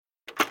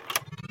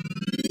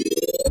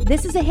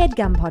This is a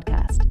HeadGum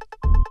podcast.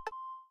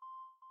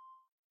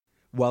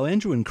 While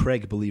Andrew and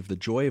Craig believe the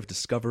joy of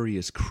discovery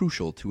is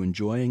crucial to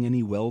enjoying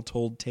any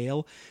well-told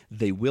tale,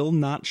 they will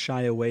not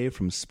shy away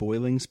from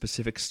spoiling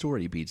specific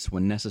story beats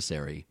when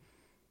necessary.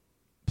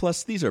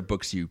 Plus, these are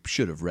books you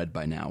should have read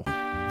by now.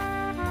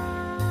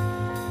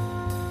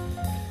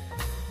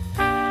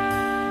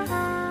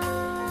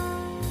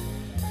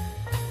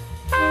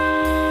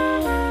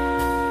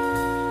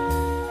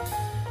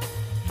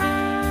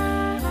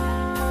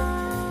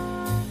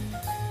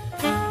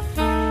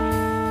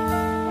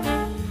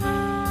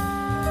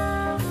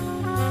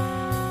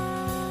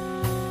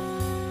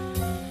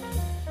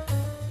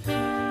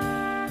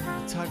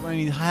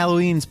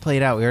 Halloween's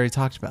played out. We already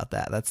talked about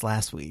that. That's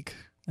last week.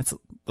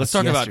 Let's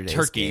talk about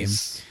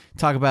turkeys. Game.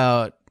 Talk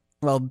about,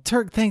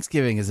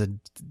 Thanksgiving is a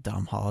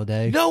dumb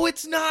holiday. No,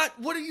 it's not.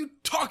 What are you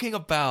talking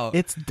about?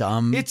 It's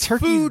dumb. It's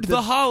food,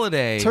 the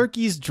holiday.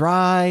 Turkey's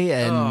dry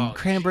and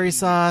cranberry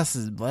sauce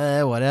is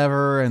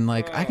whatever. And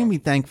I can be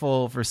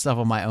thankful for stuff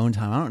on my own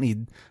time. I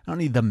don't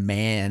need the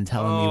man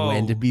telling me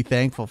when to be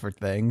thankful for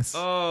things.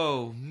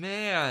 Oh,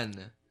 man.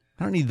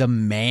 I don't need the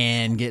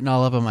man getting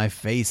all up in my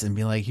face and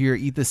be like, here,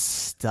 eat this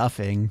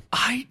stuffing.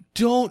 I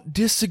don't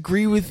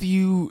disagree with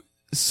you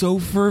so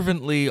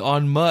fervently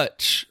on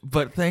much,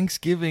 but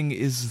Thanksgiving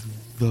is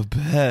the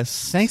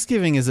best.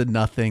 Thanksgiving is a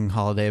nothing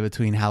holiday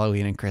between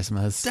Halloween and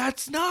Christmas.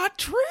 That's not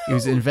true. It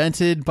was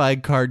invented by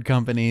card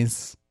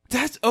companies.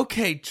 That's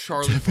okay,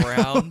 Charlie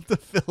Brown. To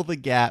fill the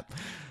gap.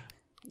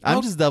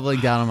 I'm just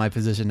doubling down on my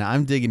position now.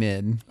 I'm digging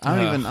in. I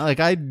don't even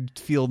I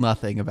feel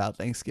nothing about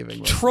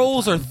Thanksgiving.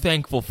 Trolls are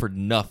thankful for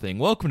nothing.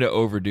 Welcome to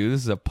Overdue.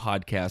 This is a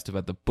podcast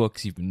about the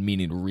books you've been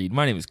meaning to read.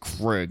 My name is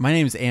Craig. My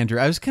name is Andrew.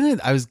 I was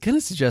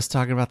gonna suggest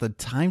talking about the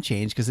time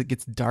change because it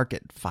gets dark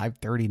at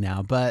 5:30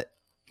 now. But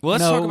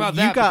let's talk about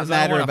that. You got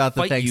mad about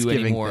the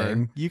Thanksgiving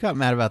thing. You got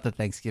mad about the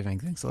Thanksgiving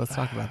thing. So let's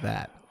talk about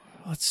that.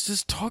 Let's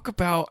just talk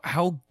about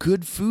how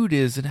good food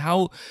is and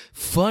how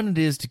fun it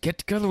is to get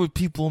together with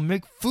people and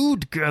make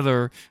food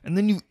together. And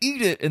then you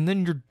eat it, and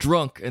then you're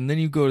drunk, and then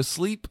you go to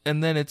sleep,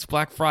 and then it's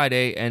Black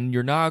Friday, and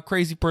you're not a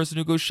crazy person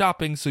who goes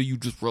shopping, so you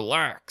just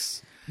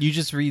relax. You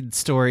just read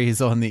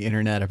stories on the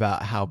internet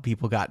about how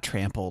people got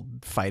trampled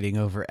fighting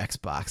over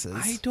Xboxes.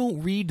 I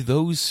don't read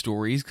those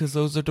stories because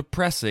those are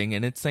depressing,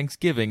 and it's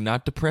Thanksgiving,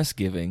 not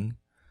depress-giving.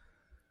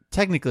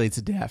 Technically, it's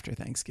a day after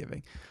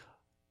Thanksgiving.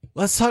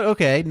 Let's talk.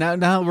 Okay,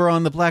 now we're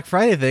on the Black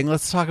Friday thing.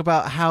 Let's talk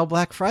about how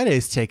Black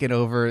Friday's taken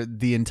over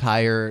the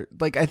entire.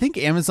 I think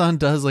Amazon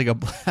does a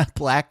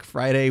Black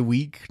Friday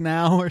week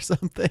now or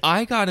something.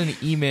 I got an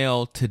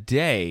email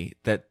today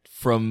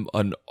from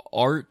an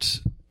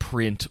art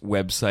print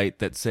website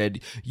that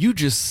said, "You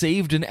just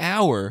saved an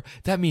hour.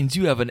 That means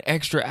you have an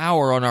extra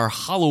hour on our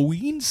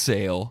Halloween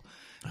sale."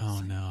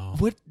 Oh no!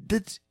 What?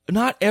 That's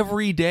not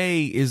every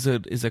day is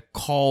a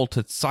call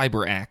to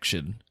cyber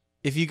action.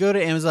 If you go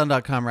to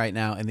Amazon.com right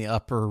now, in the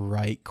upper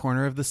right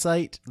corner of the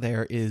site,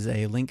 there is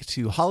a link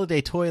to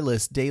Holiday Toy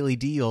List Daily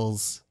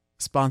Deals,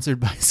 sponsored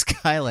by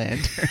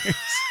Skylanders.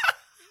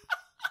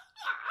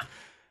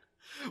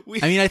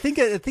 I think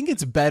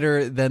it's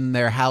better than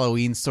their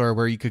Halloween store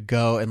where you could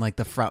go and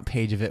the front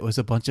page of it was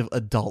a bunch of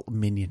adult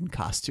Minion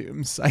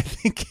costumes. I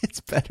think it's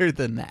better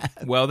than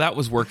that. Well, that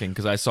was working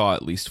because I saw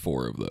at least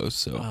 4 of those.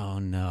 So. Oh,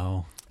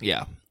 no.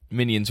 Yeah.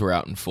 Minions were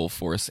out in full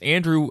force.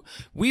 Andrew,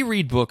 we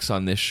read books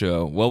on this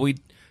show. Well, we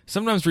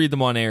sometimes read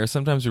them on air.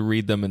 Sometimes we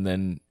read them and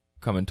then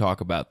come and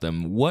talk about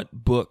them. What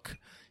book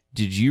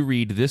did you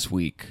read this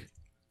week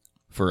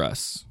for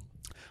us?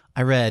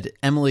 I read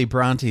Emily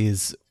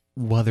Bronte's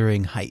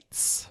Wuthering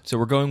Heights. So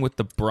we're going with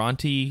the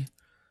Brontë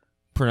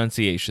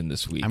pronunciation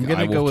this week. I'm going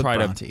to go with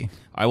Brontë.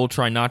 I will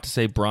try not to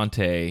say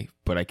Brontë,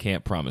 but I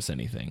can't promise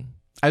anything.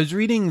 I was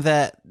reading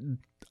that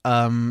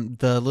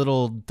the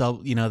little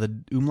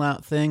the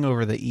umlaut thing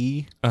over the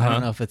E. I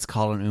don't know if it's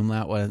called an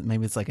umlaut.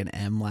 Maybe it's like an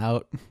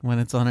M-laut when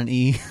it's on an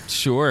E.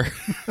 Sure.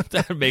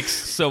 That makes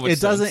so much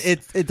sense.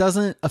 It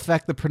doesn't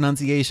affect the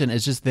pronunciation.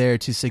 It's just there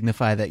to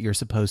signify that you're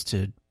supposed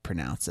to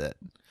pronounce it.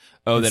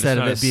 Oh, instead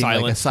that of it's it not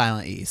being like a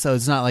silent E. So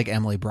it's not like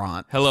Emily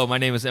Brontë. Hello, my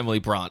name is Emily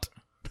Brontë.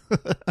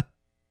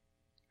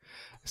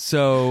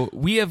 So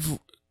we have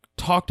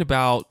talked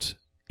about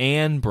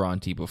Anne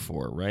Brontë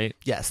before, right?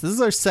 Yes, this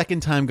is our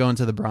second time going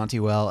to the Brontë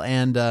well,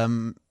 and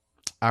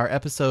our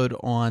episode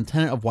on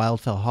Tenant of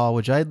Wildfell Hall,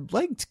 which I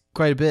liked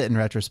quite a bit in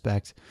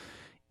retrospect,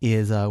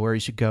 is where you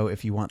should go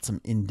if you want some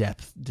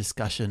in-depth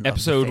discussion.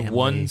 Episode of the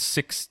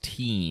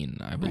 116,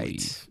 I believe.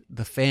 Right.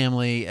 The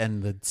family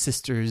and the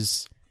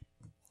sisters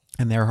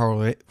and their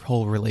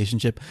whole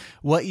relationship.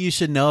 What you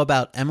should know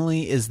about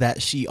Emily is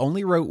that she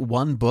only wrote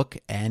one book,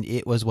 and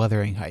it was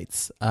Wuthering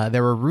Heights.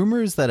 There were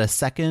rumors that a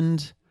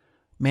second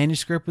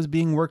manuscript was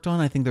being worked on.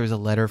 I think there was a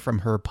letter from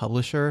her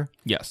publisher.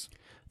 Yes.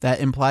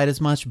 That implied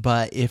as much,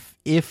 but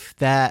if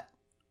that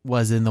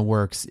was in the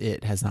works,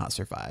 it has not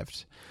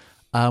survived.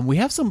 We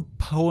have some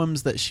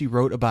poems that she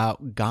wrote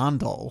about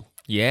Gondal.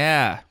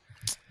 Yeah.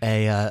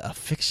 A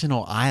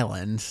fictional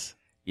island.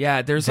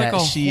 Yeah, there's that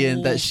like a she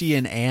whole... that she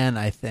and Anne,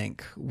 I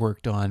think,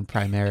 worked on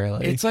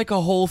primarily. It's like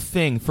a whole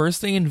thing. First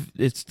thing,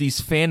 it's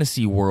these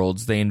fantasy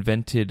worlds. They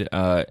invented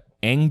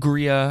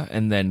Angria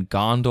and then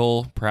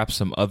Gondel, perhaps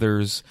some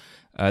others.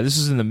 This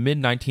is in the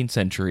mid-19th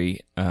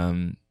century.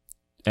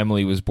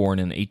 Emily was born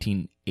in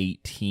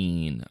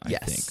 1818, I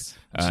think.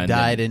 She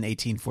died in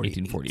 1848.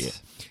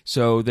 1848.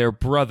 So their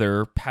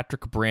brother,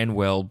 Patrick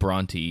Branwell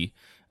Brontë,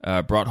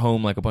 brought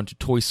home like a bunch of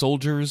toy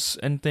soldiers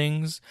and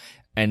things,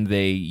 and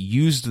they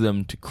used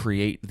them to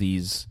create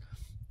these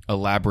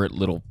elaborate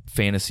little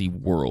fantasy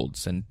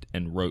worlds and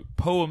wrote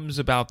poems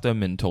about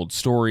them and told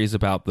stories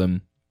about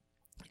them.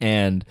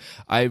 And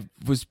I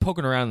was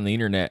poking around on the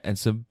internet, and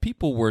some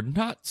people were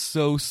not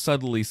so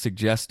subtly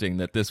suggesting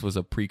that this was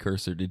a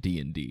precursor to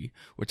D&D,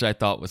 which I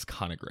thought was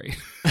kind of great.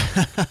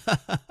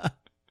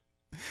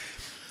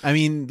 I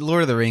mean,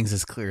 Lord of the Rings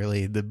is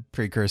clearly the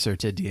precursor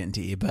to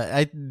D&D,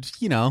 but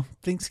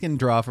things can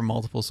draw from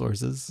multiple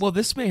sources. Well,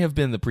 this may have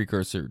been the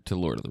precursor to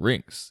Lord of the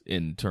Rings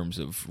in terms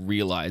of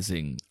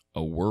realizing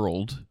a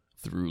world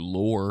through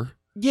lore.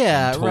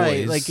 Yeah, and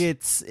right. toys. Like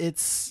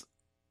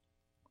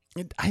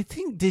I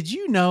think, did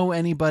you know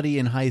anybody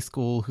in high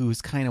school who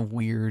was kind of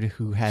weird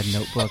who had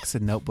notebooks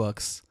and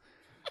notebooks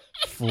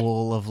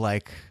full of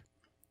like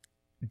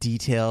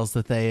details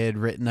that they had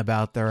written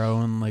about their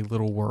own like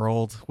little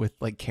world with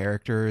like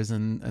characters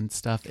and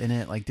stuff in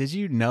it? Like, did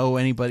you know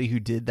anybody who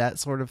did that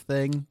sort of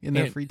thing in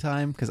their free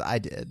time? Because I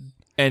did.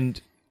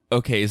 And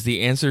okay, is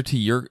the answer to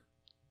your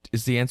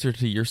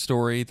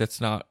story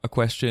that's not a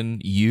question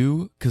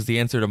you? Because the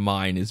answer to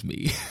mine is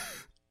me.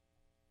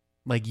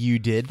 Like, you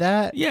did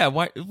that? Yeah,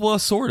 why? Well,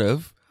 sort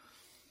of.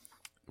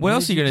 What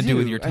else are you going to do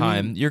with your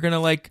time? You're going to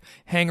like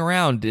hang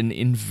around and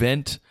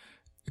invent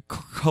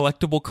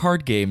collectible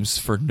card games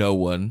for no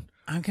one.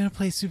 I'm going to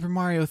play Super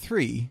Mario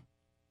 3.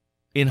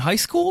 In high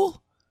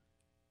school?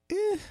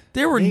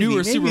 There were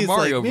newer Super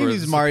Mario versions.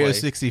 Maybe it's Mario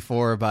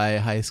 64 by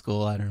high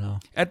school. I don't know.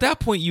 At that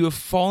point, you have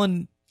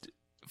fallen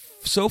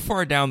so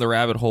far down the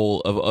rabbit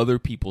hole of other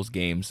people's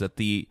games that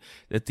the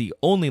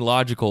only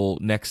logical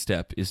next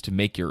step is to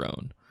make your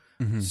own.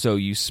 Mm-hmm. So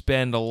you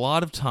spend a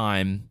lot of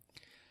time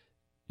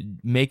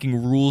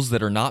making rules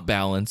that are not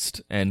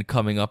balanced and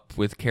coming up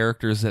with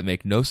characters that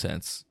make no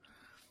sense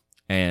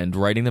and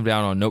writing them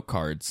down on note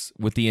cards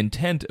with the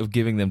intent of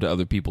giving them to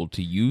other people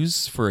to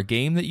use for a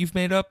game that you've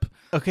made up.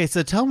 Okay,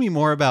 so tell me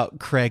more about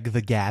Craig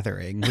the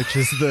Gathering, which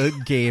is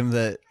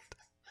the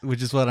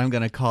which is what I'm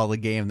going to call the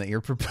game that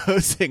you're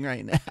proposing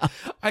right now.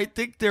 I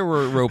think there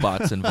were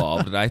robots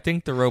involved, and I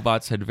think the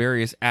robots had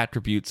various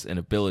attributes and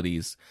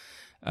abilities.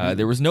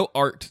 There was no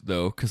art,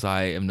 though, because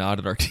I am not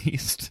an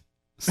artiste.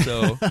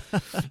 So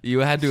you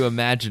had to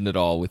imagine it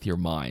all with your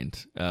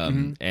mind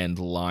and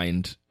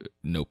lined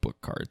notebook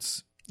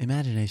cards.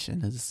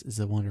 Imagination is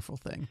a wonderful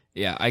thing.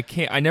 Yeah,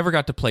 I never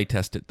got to play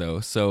test it,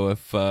 though. So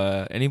if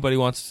anybody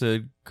wants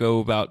to go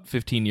about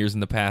 15 years in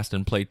the past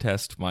and play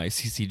test my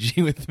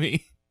CCG with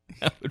me,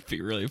 that would be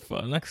really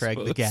fun. Craig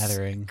the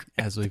Gathering,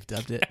 as we've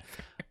dubbed it.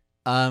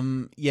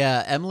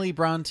 Emily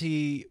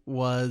Brontë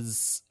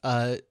was...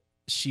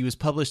 she was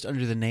published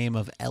under the name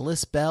of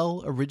Ellis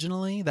Bell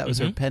originally. That was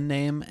her pen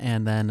name.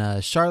 And then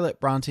Charlotte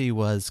Brontë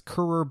was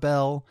Currer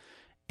Bell,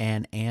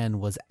 and Anne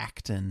was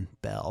Acton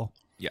Bell.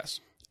 Yes.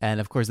 And,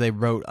 of course, they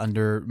wrote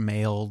under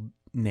male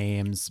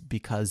names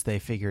because they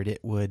figured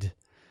it would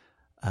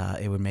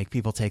make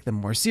people take them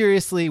more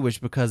seriously, which,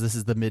 because this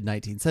is the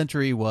mid-19th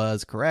century,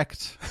 was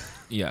correct.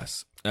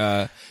 Yes.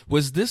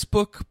 Was this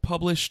book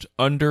published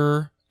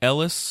under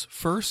Ellis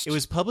first? It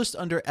was published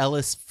under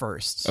Ellis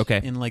first. Okay.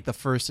 In like the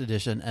first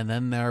edition, and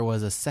then there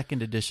was a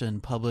second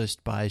edition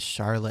published by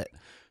Charlotte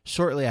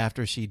shortly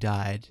after she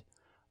died.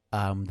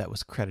 That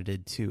was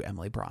credited to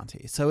Emily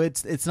Brontë. So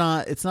it's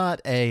not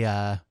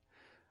a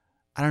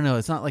I don't know.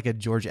 It's not like a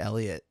George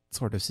Eliot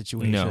sort of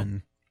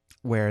situation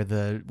where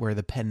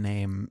the pen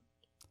name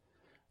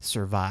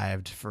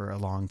survived for a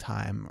long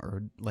time,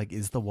 or like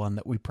is the one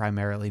that we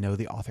primarily know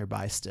the author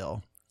by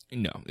still.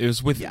 No, it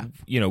was with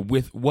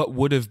with what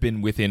would have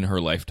been within her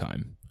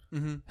lifetime.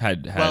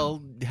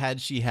 Mm-hmm. Had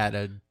she had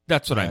a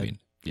that's what I mean.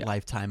 Yeah.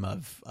 Lifetime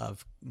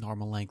of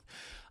normal length.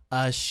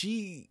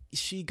 She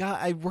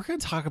got. We're going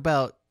to talk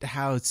about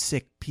how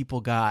sick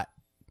people got.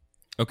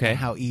 Okay. And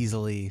how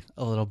easily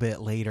a little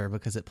bit later,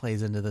 because it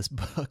plays into this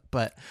book.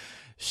 But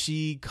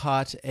she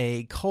caught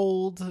a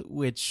cold,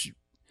 which,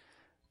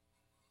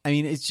 I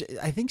mean,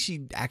 I think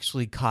she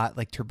actually caught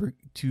like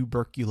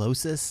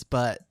tuberculosis,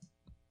 but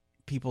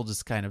people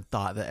just kind of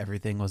thought that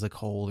everything was a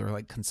cold or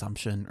like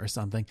consumption or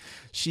something.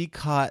 She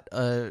caught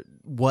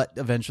what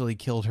eventually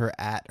killed her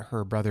at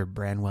her brother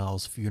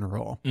Branwell's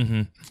funeral.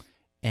 Mm-hmm.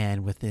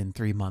 And within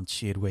 3 months,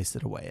 she had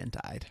wasted away and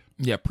died.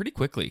 Yeah, pretty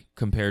quickly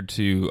compared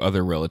to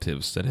other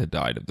relatives that had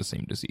died of the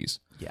same disease.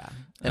 Yeah.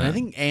 And I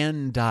think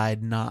Anne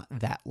died not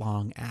that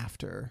long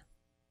after.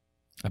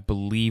 I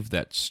believe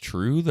that's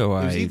true, though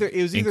it was either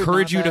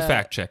encourage you to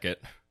fact check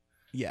it.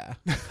 Yeah.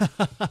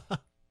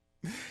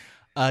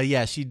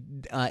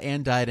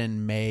 Anne died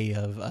in May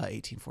of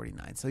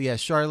 1849. So yeah,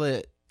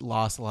 Charlotte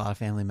lost a lot of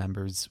family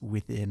members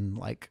within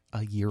like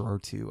a year or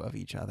two of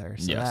each other.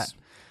 So Yes.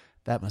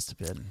 that must have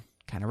been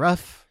kind of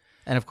rough.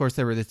 And of course,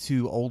 there were the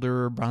two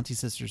older Brontë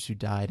sisters who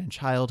died in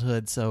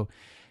childhood. So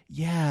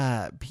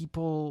yeah,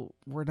 people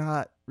were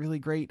not really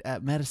great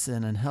at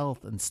medicine and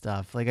health and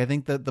stuff. Like I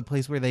think that the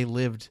place where they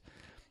lived,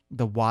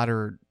 the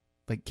water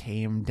like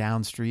came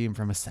downstream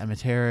from a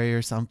cemetery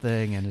or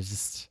something, and it's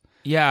just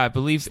Yeah, I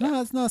believe.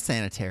 it's not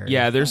sanitary.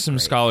 Yeah, It's there's not some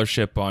great.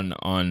 scholarship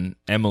on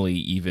Emily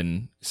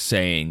even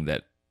saying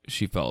that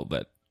she felt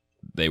that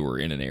they were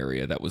in an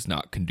area that was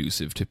not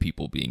conducive to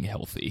people being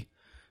healthy.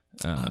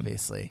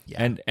 Obviously,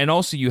 yeah. And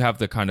also you have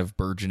the kind of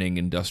burgeoning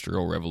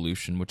industrial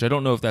revolution, which I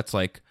don't know if that's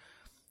like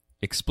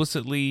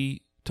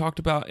explicitly talked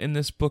about in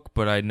this book,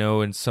 but I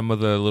know in some of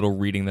the little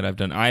reading that I've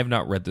done, I have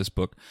not read this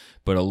book,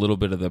 but a little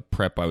bit of the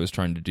prep I was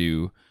trying to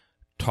do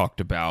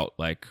talked about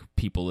like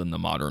people in the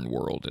modern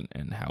world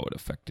and how it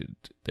affected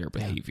their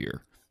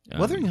behavior.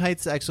 Wuthering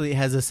Heights actually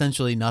has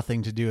essentially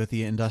nothing to do with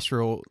the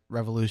Industrial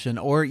Revolution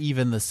or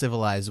even the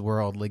civilized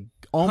world. Like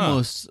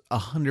almost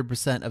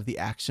 100% of the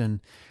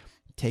action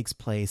takes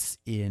place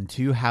in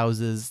two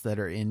houses that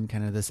are in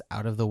kind of this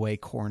out of the way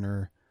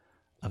corner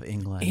of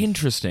England.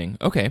 Interesting.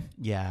 Okay.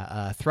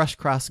 Yeah,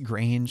 Thrushcross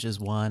Grange is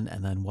one,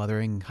 and then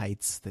Wuthering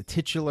Heights, the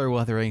titular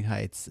Wuthering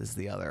Heights, is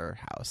the other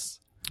house.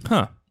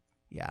 Huh.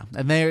 Yeah,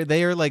 and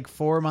they are like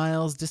 4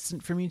 miles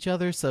distant from each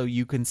other, so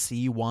you can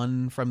see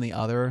one from the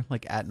other,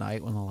 like at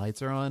night when the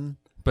lights are on.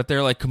 But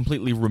they're like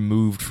completely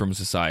removed from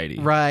society.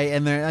 Right,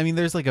 and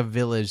there's like a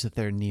village that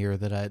they're near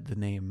that the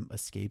name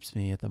escapes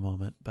me at the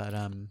moment, but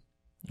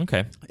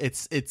Okay.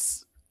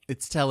 it's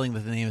telling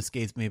that the name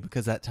escapes me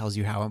because that tells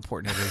you how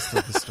important it is to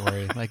the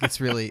story. Like it's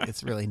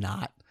really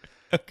not.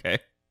 Okay.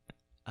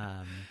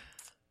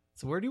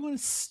 So where do you want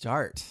to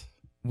start?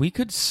 We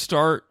could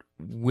start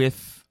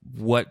with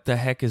what the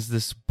heck is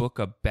this book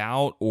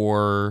about,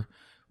 or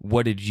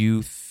what did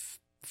you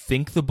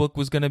think the book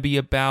was going to be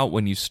about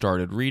when you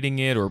started reading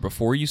it, or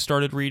before you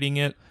started reading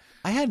it?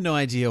 I had no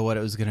idea what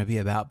it was going to be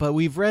about, but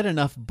we've read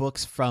enough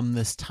books from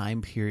this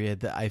time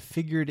period that I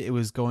figured it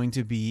was going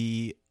to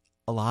be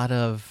a lot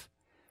of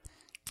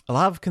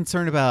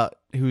concern about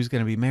who's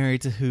going to be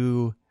married to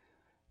who,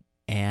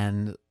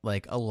 and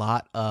like a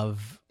lot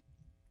of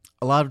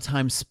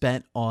time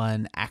spent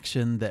on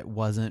action that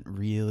wasn't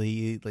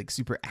really like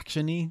super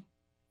actiony.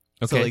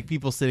 Okay. So like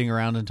people sitting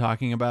around and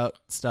talking about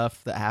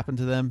stuff that happened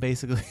to them,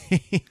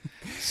 basically.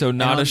 So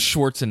not a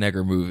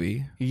Schwarzenegger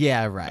movie.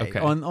 Yeah, right. Okay.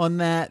 On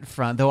that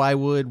front, though, I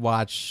would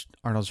watch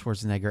Arnold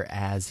Schwarzenegger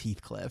as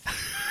Heathcliff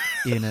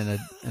in an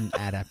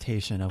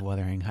adaptation of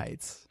Wuthering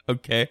Heights.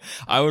 Okay.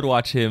 I would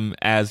watch him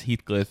as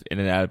Heathcliff in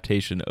an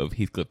adaptation of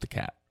Heathcliff the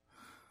Cat.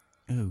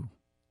 Ooh.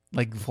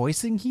 Like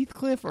voicing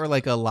Heathcliff or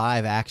like a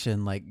live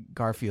action like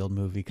Garfield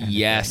movie kind of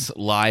Yes, thing?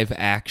 live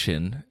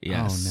action.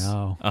 Yes. Oh,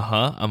 no.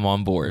 Uh-huh. I'm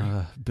on board.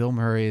 Bill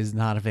Murray is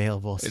not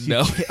available. So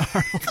No. you get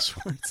Arnold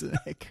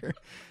Schwarzenegger.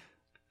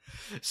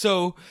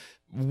 So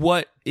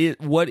what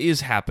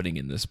is happening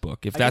in this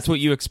book? If that's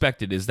what you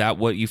expected, is that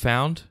what you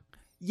found?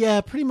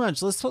 Yeah, pretty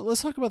much. Let's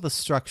talk about the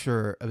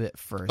structure a bit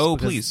first. Oh,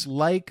 because please.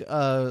 Like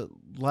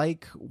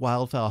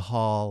Wildfell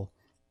Hall,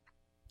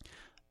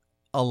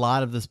 a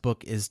lot of this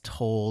book is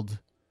told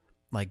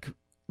like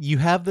you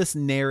have this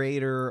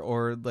narrator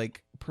or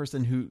like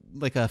person who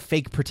like a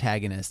fake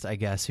protagonist, I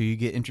guess, who you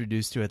get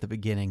introduced to at the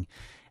beginning,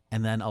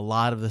 and then a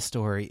lot of the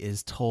story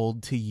is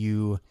told to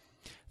you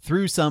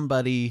through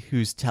somebody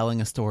who's telling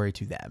a story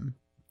to them.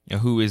 Now,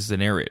 who is the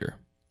narrator?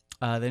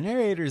 The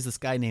narrator is this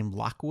guy named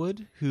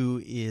Lockwood,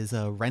 who is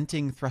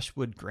renting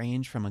Thrushwood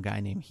Grange from a guy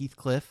named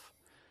Heathcliff.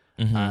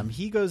 Mm-hmm.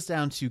 He goes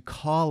down to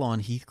call on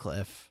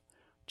Heathcliff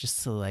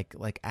just to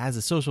like as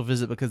a social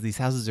visit because these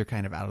houses are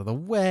kind of out of the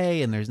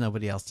way and there's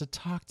nobody else to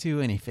talk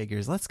to, and he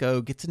figures, let's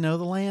go get to know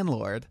the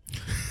landlord.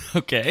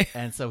 Okay.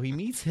 And so he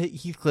meets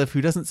Heathcliff,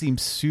 who doesn't seem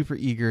super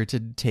eager to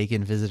take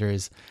in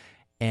visitors,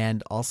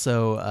 and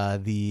also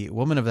the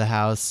woman of the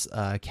house,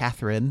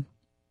 Catherine,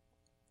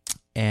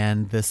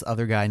 and this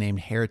other guy named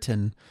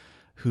Hareton,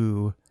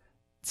 who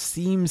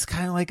seems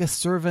kind of like a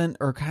servant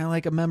or kind of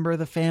like a member of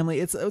the family.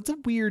 It's a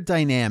weird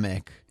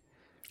dynamic.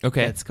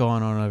 Okay. That's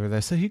going on over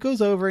there. So he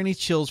goes over and he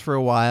chills for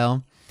a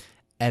while,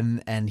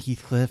 and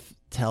Heathcliff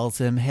tells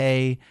him,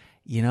 hey,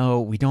 you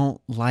know, we don't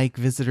like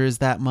visitors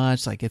that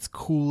much. Like, it's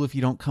cool if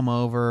you don't come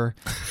over.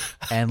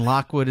 And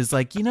Lockwood is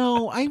like, you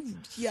know, I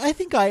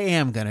think I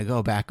am going to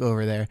go back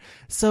over there.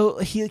 So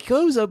he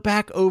goes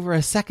back over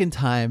a second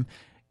time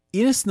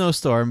in a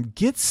snowstorm,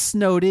 gets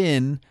snowed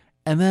in,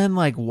 and then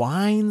like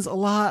whines a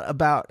lot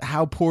about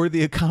how poor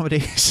the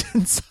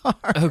accommodations are.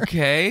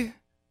 Okay.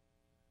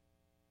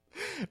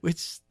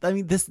 Which, I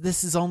mean, this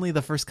is only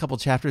the first couple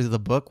chapters of the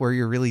book where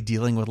you're really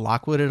dealing with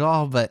Lockwood at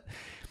all, but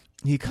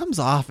he comes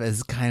off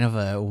as kind of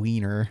a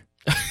wiener.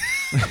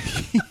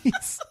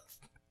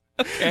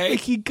 Okay. Like,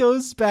 he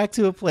goes back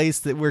to a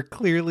place that where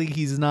clearly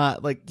he's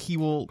not, like,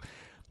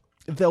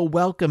 they'll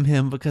welcome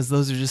him because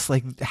those are just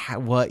like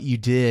what you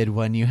did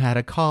when you had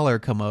a caller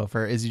come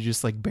over, is you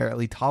just like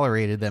barely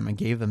tolerated them and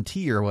gave them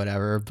tea or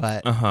whatever.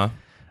 But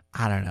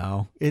I don't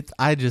know.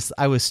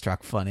 I was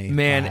struck funny.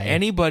 Man, by-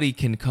 anybody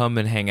can come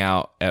and hang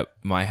out at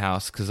my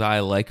house because I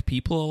like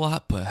people a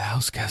lot, but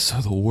house guests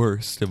are the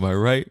worst. Am I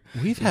right?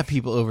 We've had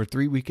people over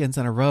 3 weekends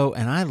in a row,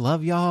 and I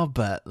love y'all,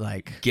 but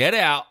like, Get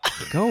out.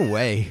 go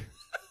away.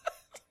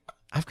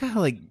 I've got to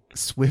like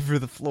Swiffer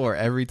the floor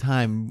every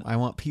time I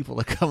want people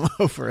to come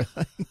over.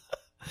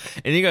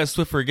 And you got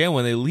to Swiffer again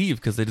when they leave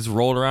because they just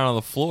rolled around on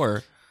the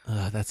floor.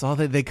 That's all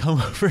they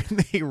come over and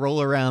they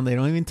roll around. They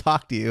don't even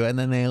talk to you, and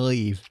then they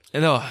leave.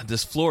 And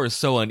this floor is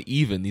so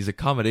uneven. These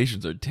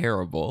accommodations are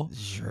terrible.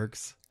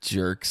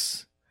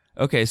 Jerks.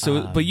 Okay,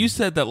 so but you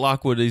said that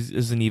Lockwood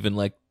isn't even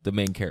like the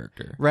main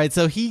character. Right,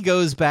 so he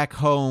goes back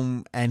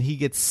home and he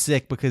gets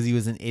sick because he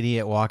was an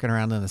idiot walking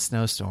around in a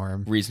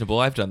snowstorm. Reasonable.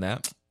 I've done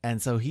that. And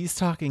so he's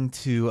talking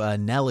to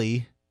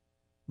Nellie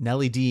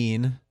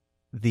Dean,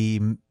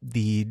 the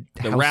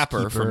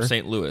rapper from housekeeper.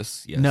 St.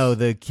 Louis. Yes. No,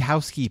 the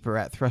housekeeper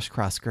at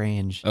Thrushcross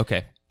Grange.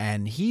 Okay.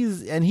 And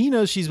he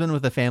knows she's been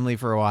with the family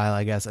for a while,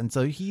 I guess. And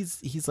so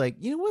he's like,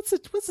 what's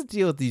the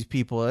deal with these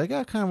people? I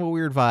got kind of a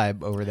weird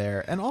vibe over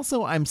there. And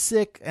also I'm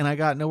sick and I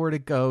got nowhere to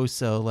go,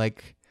 so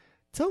like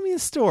tell me a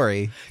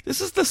story.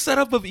 This is the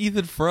setup of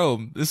Ethan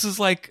Frome. This is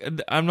like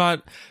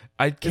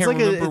I can't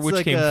remember which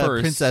like came a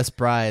first. Princess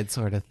Bride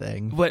sort of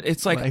thing. But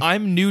it's like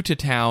I'm new to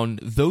town.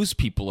 Those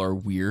people are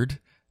weird.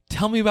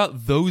 Tell me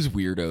about those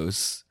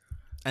weirdos.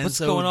 And What's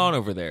so going on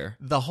over there?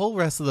 The whole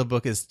rest of the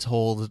book is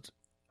told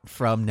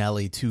from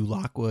Nellie to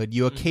Lockwood.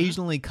 You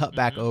occasionally cut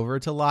back over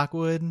to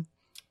Lockwood.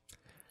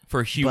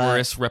 For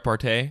humorous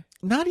repartee?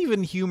 Not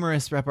even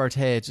humorous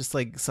repartee. It's just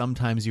like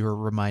sometimes you are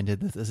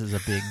reminded that this is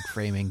a big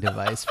framing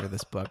device for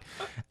this book.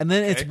 And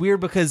then it's weird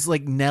because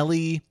like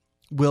Nellie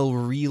will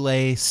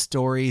relay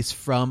stories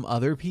from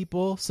other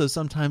people. So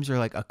sometimes you're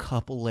like a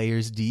couple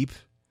layers deep.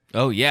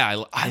 Oh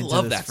yeah, I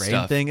love that frame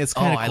stuff. thing. It's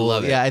kind of cool. I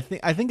love it. Yeah,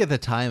 I think at the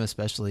time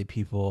especially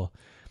people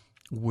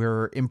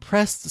were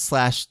impressed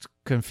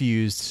 /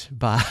 confused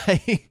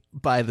by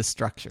the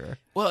structure.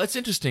 Well, it's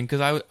interesting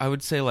because I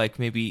would say like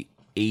maybe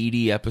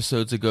 80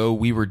 episodes ago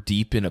we were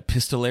deep in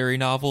epistolary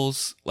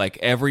novels. Like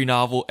every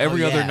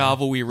other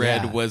novel we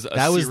read was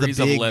a series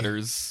of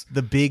letters.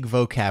 The big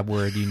vocab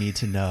word you need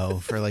to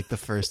know for like the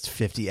first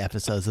 50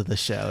 episodes of the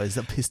show is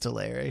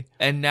epistolary.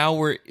 And now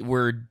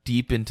we're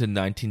deep into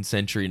 19th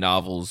century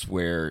novels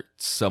where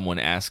someone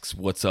asks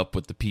what's up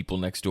with the people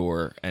next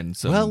door, and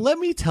so well, let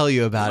me tell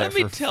you about it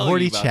for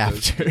 40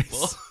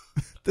 chapters.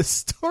 The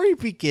story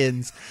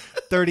begins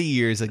 30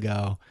 years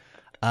ago.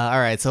 All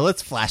right, so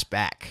let's flash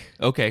back.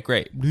 Okay,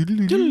 great. We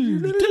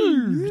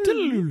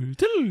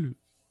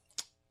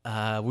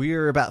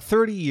are about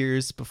 30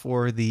 years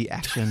before the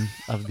action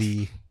of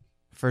the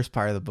first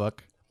part of the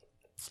book.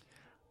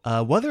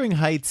 Wuthering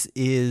Heights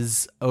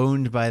is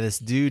owned by this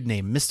dude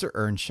named Mr.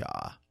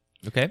 Earnshaw.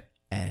 Okay.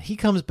 And he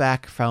comes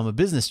back from a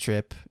business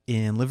trip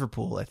in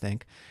Liverpool, I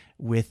think,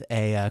 with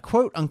a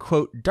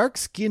quote-unquote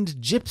dark-skinned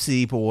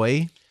gypsy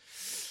boy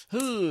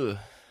who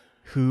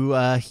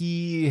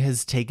he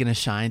has taken a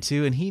shine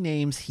to, and he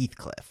names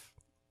Heathcliff.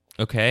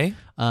 Okay.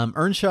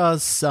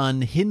 Earnshaw's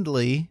son,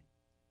 Hindley,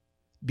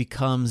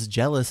 becomes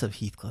jealous of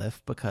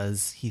Heathcliff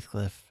because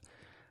Heathcliff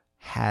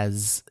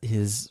has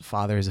his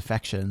father's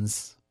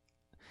affections.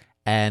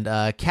 And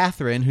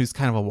Catherine, who's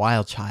kind of a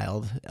wild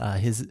child,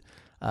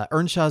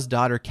 Earnshaw's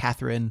daughter,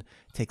 Catherine,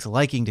 takes a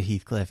liking to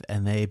Heathcliff,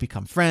 and they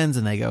become friends,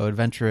 and they go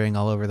adventuring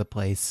all over the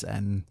place,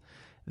 and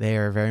they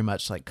are very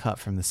much like cut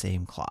from the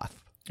same cloth.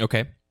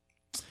 Okay.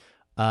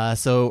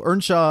 So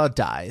Earnshaw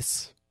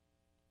dies.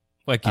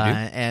 Like you do.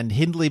 And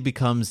Hindley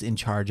becomes in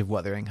charge of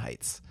Wuthering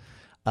Heights.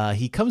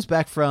 He comes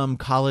back from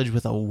college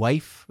with a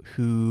wife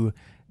who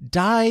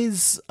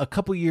dies a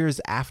couple years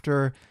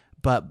after,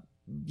 but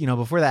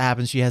before that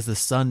happens, she has this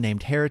son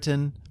named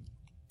Hareton.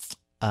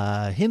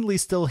 Hindley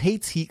still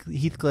hates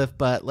Heathcliff,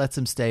 but lets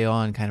him stay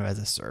on kind of as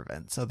a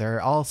servant. So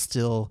they're all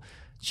still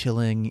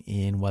chilling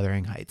in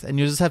Wuthering Heights. And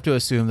you just have to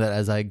assume that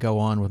as I go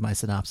on with my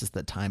synopsis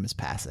that time is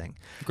passing.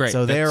 Great.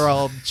 So they are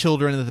all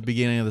children at the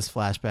beginning of this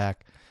flashback.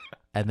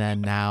 And then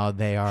now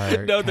they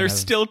are... No, they're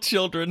still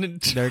children in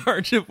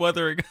charge of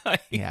Wuthering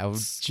Heights. Yeah,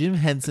 Jim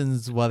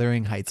Henson's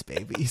Wuthering Heights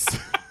babies.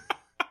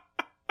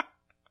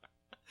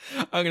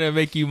 I'm going to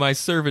make you my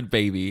servant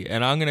baby,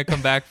 and I'm going to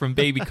come back from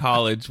baby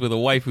college with a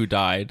wife who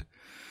died.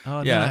 Oh,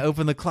 and then I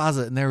opened the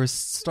closet and there was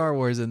Star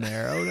Wars in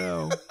there. Oh,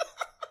 no.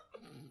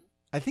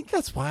 I think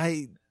that's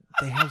why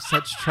they have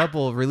such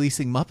trouble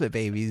releasing Muppet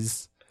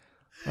Babies.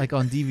 Like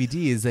on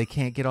DVDs, they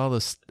can't get all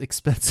those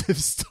expensive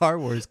Star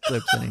Wars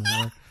clips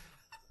anymore.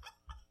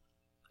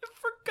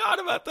 Forgot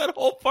about that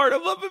whole part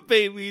of Muppet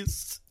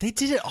Babies. They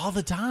did it all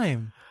the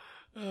time.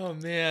 Oh,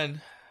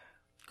 man.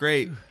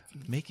 Great.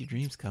 Make your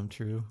dreams come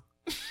true.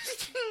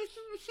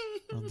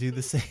 I'll do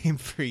the same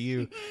for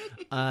you.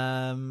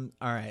 All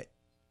right.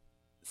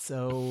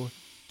 So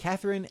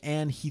Catherine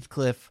and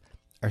Heathcliff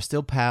are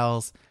still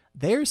pals.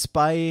 They're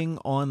spying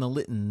on the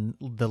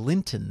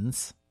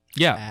Lintons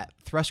at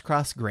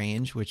Thrushcross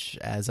Grange, which,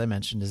 as I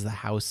mentioned, is the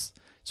house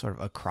sort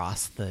of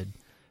across the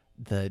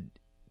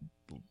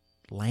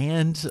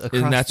land.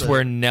 And that's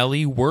where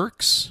Nellie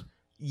works?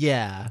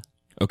 Yeah.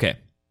 Okay.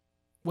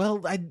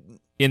 Well,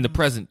 In the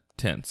present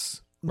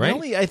tense, right?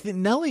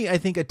 Nellie I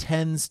think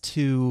attends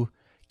to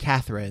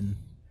Catherine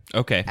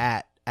Okay.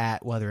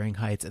 at Wuthering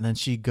Heights, and then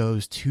she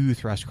goes to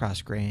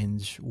Thrushcross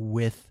Grange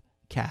with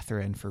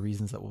Catherine for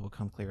reasons that will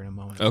become clear in a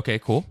moment. Okay,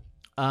 cool.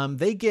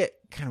 They get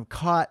kind of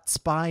caught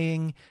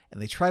spying,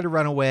 and they try to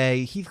run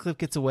away. Heathcliff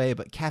gets away,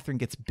 but Catherine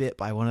gets bit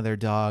by one of their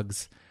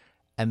dogs,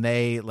 and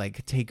they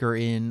like take her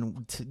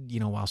in to,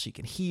 while she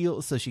can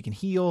heal, so she can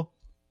heal.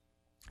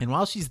 And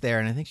while she's there,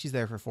 and I think she's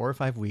there for 4 or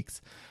 5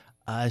 weeks,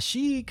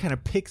 she kind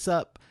of picks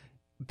up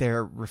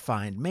their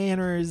refined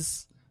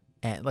manners,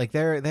 and like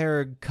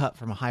they're cut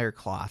from a higher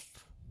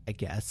cloth, I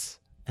guess,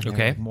 and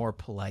they're like, more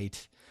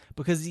polite.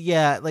 Because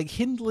like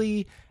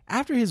Hindley,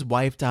 after his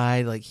wife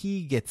died, like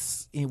he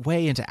gets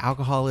way into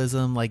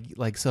alcoholism,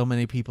 like so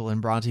many people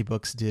in Brontë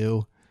books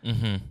do.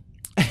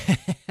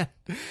 Mm-hmm.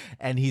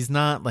 And he's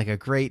not like a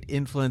great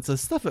influence. So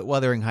stuff at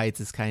Wuthering Heights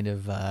is kind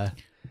of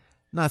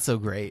not so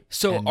great.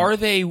 So are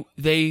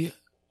they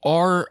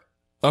are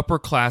upper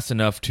class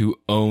enough to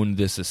own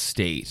this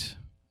estate?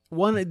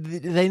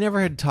 They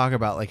never had to talk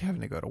about like having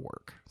to go to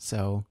work.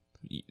 So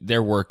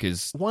their work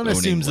is one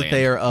assumes that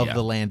they are of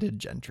the landed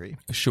gentry.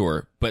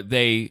 Sure, but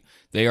they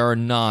are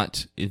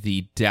not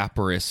the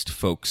dapperest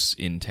folks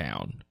in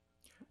town.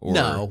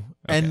 No,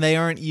 and they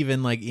aren't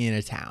even like in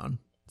a town.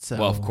 So,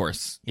 well, of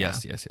course. Yeah.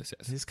 Yes.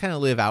 They just kind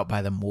of live out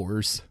by the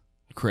moors.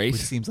 Great.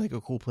 Which seems like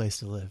a cool place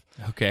to live.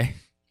 Okay.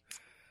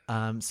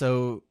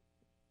 So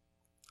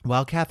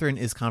while Catherine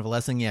is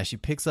convalescing, she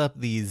picks up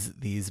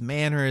these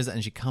manners,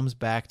 and she comes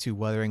back to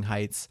Wuthering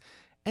Heights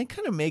and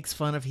kind of makes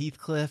fun of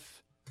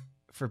Heathcliff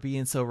for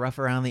being so rough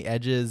around the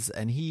edges,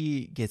 and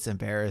he gets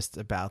embarrassed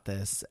about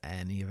this,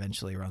 and he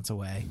eventually runs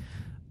away.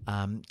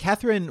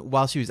 Catherine,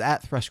 while she was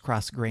at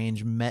Thrushcross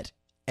Grange, met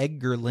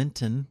Edgar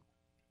Linton,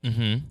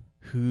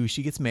 who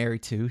she gets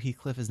married to.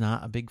 Heathcliff is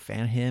not a big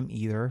fan of him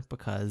either,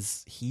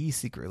 because he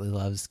secretly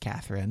loves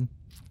Catherine.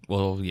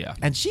 Well, yeah.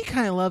 And she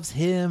kind of loves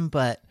him,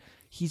 but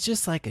he's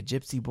just like a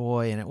gypsy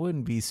boy, and it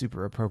wouldn't be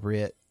super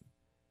appropriate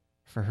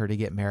for her to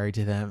get married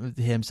to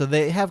him. So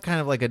they have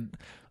kind of like an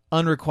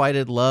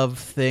unrequited love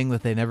thing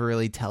that they never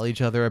really tell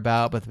each other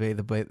about, but they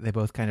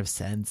both kind of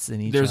sense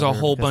in each there's other. A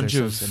whole bunch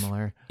of so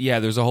similar. Yeah,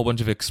 there's a whole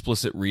bunch of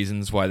explicit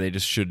reasons why they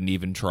just shouldn't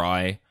even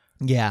try.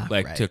 Yeah,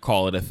 like to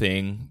call it a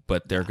thing,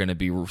 but they're going to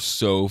be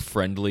so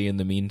friendly in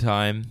the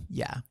meantime.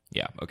 Yeah.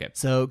 Okay.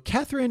 So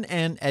Catherine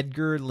and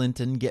Edgar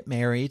Linton get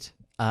married,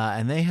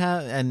 and they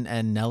have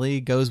and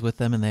Nellie goes with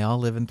them, and they all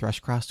live in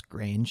Thrushcross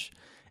Grange,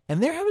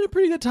 and they're having a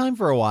pretty good time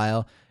for a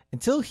while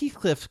until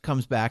Heathcliff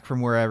comes back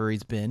from wherever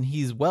he's been.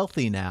 He's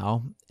wealthy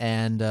now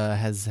and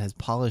has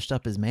polished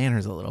up his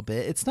manners a little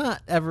bit.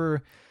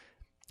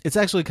 It's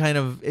actually kind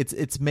of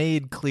it's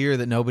made clear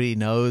that nobody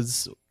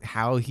knows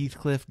how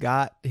Heathcliff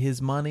got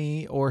his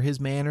money or his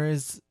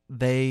manners.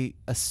 They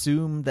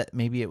assume that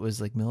maybe it was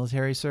like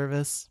military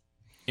service.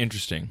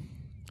 Interesting.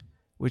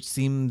 Which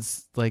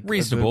seems like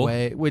reasonable.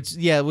 A good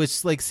way,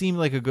 which like seemed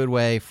like a good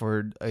way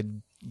for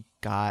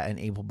an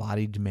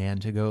able-bodied man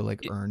to go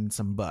like earn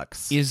some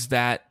bucks. Is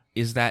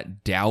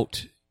that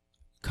doubt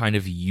kind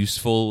of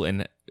useful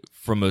and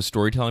from a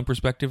storytelling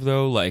perspective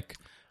though? Like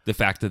the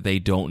fact that they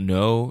don't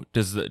know,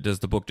 does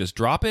the book just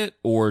drop it,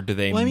 or do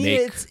they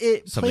make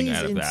something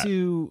out of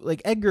that?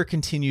 Like Edgar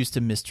continues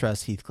to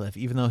mistrust Heathcliff,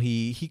 even though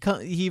he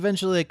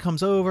eventually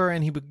comes over,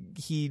 and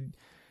he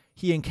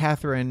and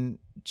Catherine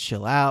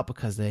chill out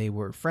because they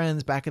were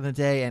friends back in the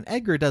day, and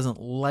Edgar doesn't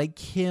like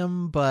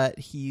him, but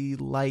he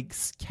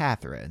likes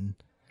Catherine,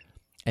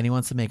 and he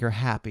wants to make her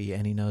happy,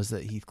 and he knows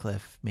that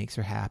Heathcliff makes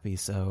her happy,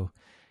 so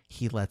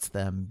he lets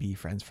them be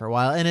friends for a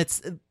while. And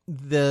it's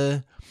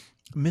the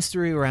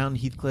mystery around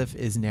Heathcliff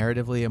is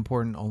narratively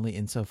important only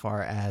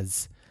insofar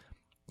as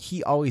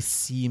he always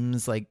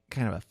seems like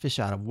kind of a fish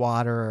out of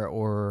water,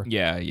 or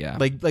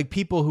like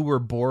people who were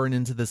born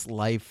into this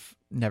life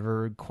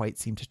never quite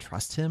seem to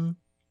trust him.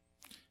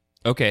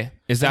 Okay,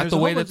 is that the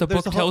way that the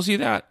book tells you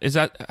that? Is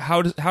that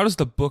how does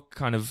the book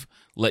kind of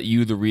let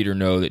you, the reader,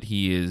 know that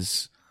he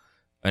is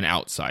an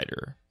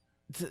outsider?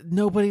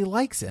 Nobody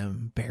likes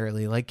him,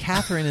 barely. Like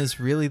Catherine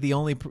is really the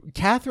only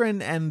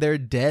Catherine and their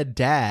dead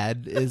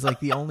dad is like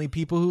the only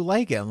people who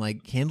like him.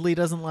 Like Hindley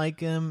doesn't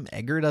like him,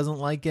 Edgar doesn't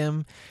like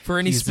him for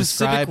any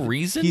specific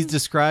reason. He's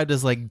described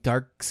as like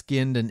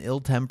dark-skinned and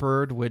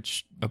ill-tempered,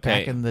 which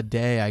back in the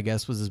day I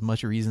guess was as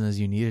much reason as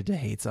you needed to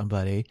hate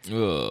somebody.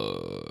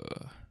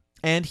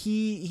 And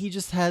he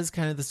just has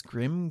kind of this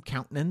grim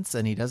countenance,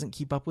 and he doesn't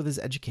keep up with his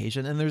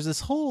education, and there's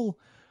this whole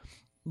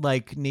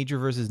like nature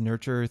versus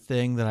nurture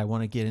thing that I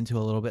want to get into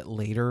a little bit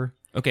later.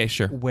 Okay,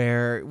 sure.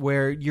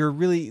 Where you're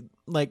really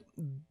like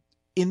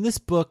in this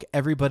book,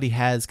 everybody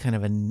has kind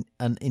of an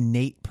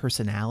innate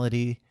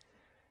personality,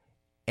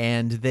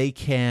 and they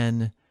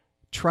can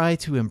try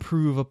to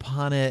improve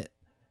upon it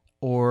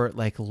or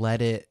like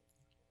let it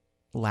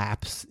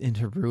lapse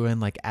into ruin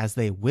like as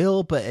they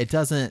will, but it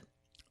doesn't.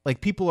 Like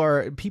people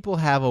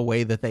have a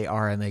way that they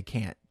are, and they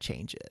can't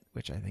change it,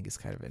 which I think is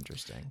kind of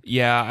interesting.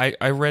 Yeah,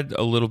 I read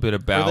a little bit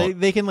about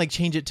they can like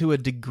change it to a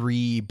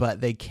degree,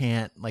 but they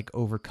can't like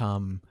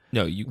overcome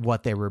No,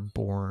 what they were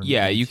born.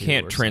 Yeah, you into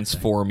can't or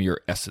transform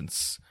your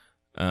essence.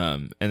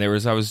 And I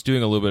was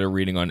doing a little bit of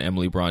reading on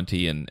Emily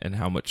Brontë and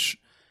how much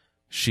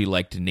she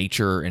liked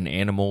nature and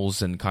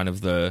animals and kind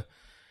of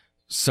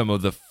some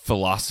of the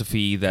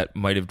philosophy that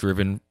might have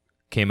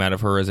came out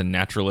of her as a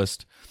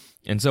naturalist.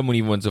 And someone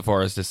even went so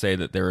far as to say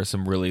that there are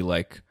some really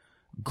like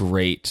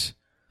great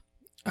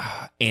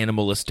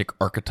animalistic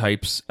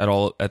archetypes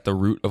at the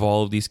root of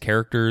all of these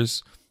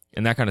characters.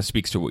 And that kind of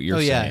speaks to what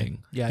you're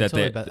saying. Yeah,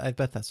 I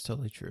bet that's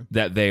totally true.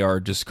 That they are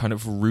just kind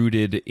of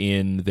rooted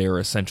in their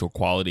essential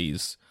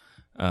qualities,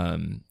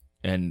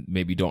 and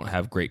maybe don't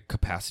have great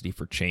capacity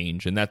for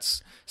change. And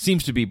that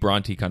seems to be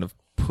Brontë kind of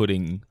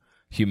putting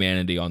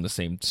humanity on the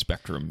same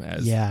spectrum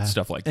as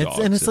stuff like dogs.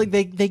 And it's like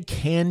they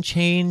can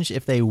change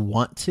if they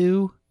want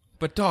to.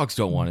 But dogs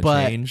don't want to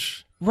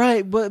change.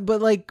 Right, but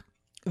like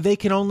they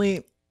can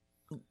only...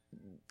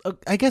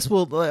 I guess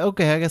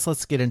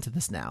let's get into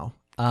this now.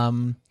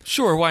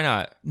 Sure, why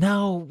not?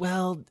 No,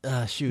 well,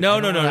 shoot. No,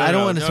 I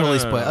don't want to totally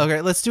spoil. No.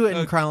 Okay, let's do it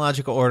in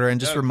chronological order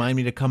and just remind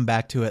me to come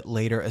back to it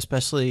later,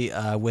 especially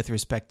with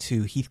respect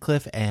to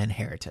Heathcliff and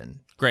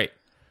Hareton. Great.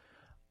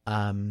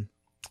 All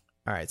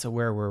right, so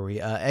where were we?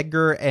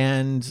 Edgar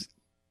and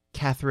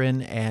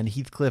Catherine and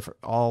Heathcliff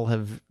all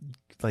have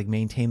like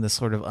maintained this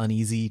sort of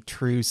uneasy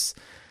truce,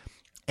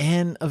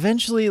 and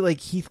eventually,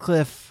 like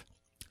Heathcliff.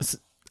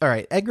 All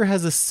right, Edgar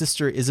has a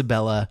sister,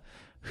 Isabella,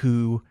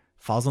 who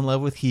falls in love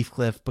with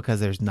Heathcliff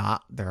because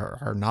there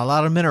are not a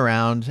lot of men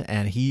around,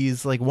 and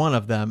he's like one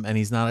of them, and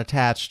he's not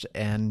attached,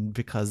 and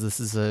because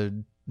this is a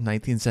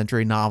 19th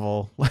century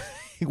novel,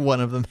 one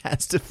of them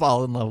has to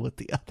fall in love with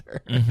the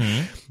other.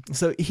 Mm-hmm.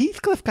 So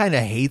Heathcliff kind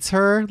of hates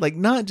her, like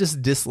not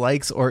just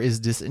dislikes or is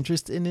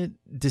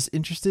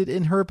disinterested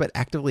in her, but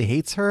actively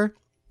hates her.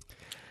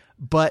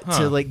 But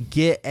to like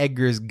get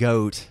Edgar's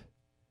goat,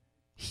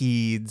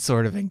 he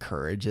sort of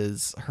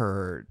encourages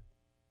her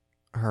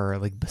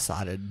like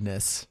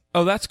besottedness.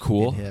 Oh, that's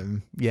cool. In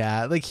him.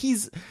 Yeah, like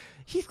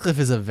Heathcliff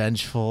is a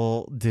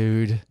vengeful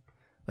dude.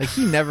 Like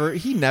he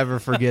never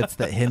forgets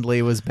that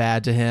Hindley was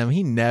bad to him.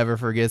 He never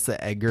forgets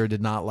that Edgar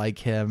did not like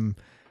him.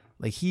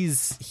 Like he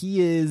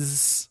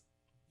is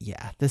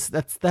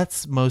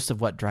that's most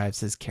of what drives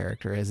his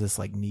character, is this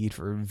like need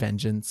for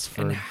vengeance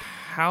for. And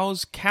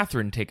how's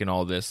Catherine taking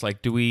all this?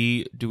 Like are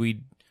we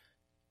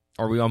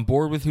on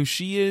board with who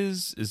she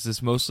is? Is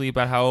this mostly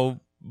about how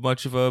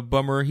much of a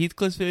bummer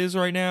Heathcliff is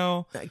right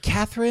now?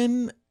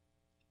 Catherine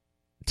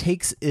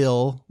takes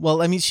ill.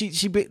 Well, I mean, she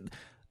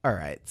all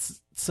right.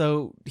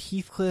 So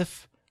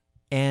Heathcliff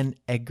and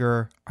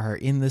Edgar are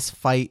in this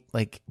fight.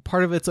 Like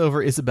part of it's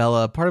over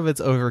Isabella, part of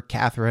it's over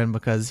Catherine,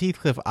 because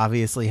Heathcliff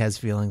obviously has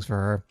feelings for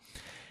her.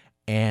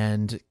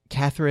 And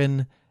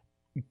Catherine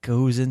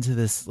goes into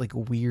this like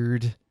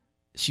weird,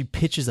 she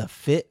pitches a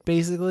fit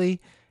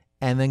basically,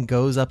 and then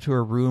goes up to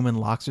her room and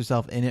locks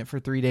herself in it for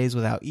 3 days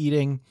without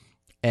eating.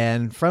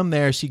 And from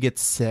there, she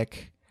gets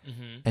sick,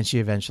 and she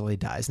eventually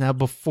dies. Now,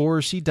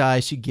 before she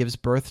dies, she gives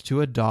birth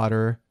to a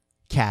daughter,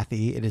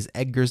 Kathy. It is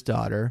Edgar's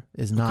daughter,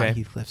 is not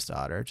Heathcliff's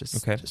daughter, just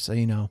so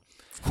you know.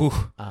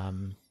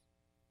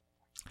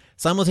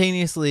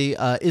 Simultaneously,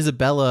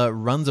 Isabella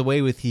runs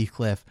away with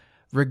Heathcliff,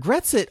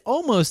 regrets it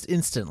almost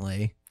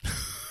instantly.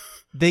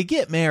 They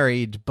get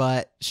married,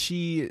 but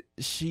she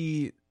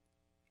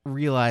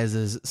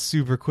realizes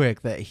super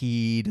quick that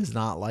he does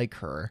not like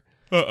her.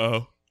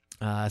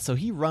 So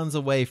he runs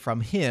away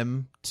from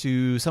him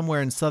to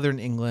somewhere in southern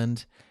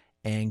England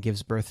and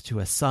gives birth to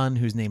a son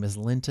whose name is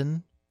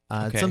Linton.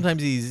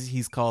 Sometimes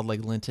he's called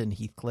like Linton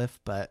Heathcliff,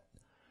 but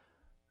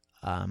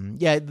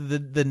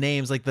the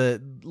names, like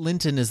the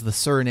Linton is the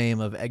surname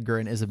of Edgar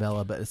and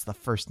Isabella, but it's the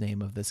first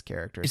name of this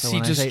character. Is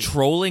he just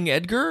trolling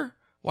Edgar?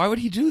 Why would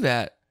he do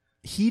that?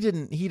 He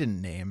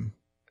didn't name.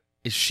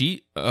 Is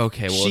she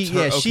okay? Well, it's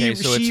her.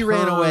 She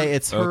ran away.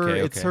 It's her.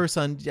 Okay. It's her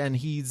son, and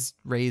he's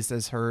raised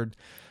as her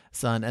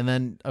son. And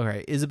then,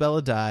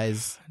 Isabella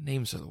dies.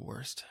 Names are the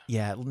worst.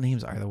 Yeah,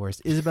 names are the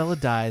worst. Isabella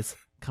dies,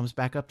 comes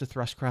back up to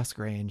Thrushcross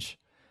Grange,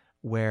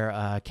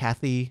 where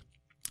Kathy.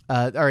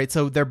 All right,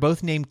 so they're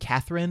both named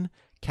Catherine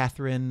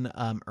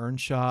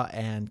Earnshaw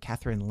and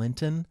Catherine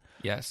Linton.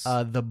 Yes.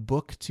 The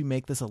book, to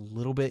make this a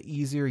little bit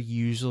easier,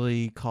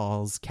 usually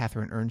calls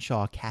Catherine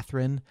Earnshaw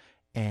Catherine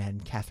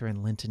and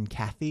Catherine Linton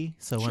Kathy.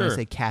 So when I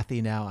say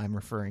Kathy now, I'm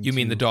referring to... You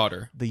mean the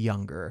daughter? The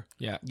younger.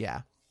 Yeah.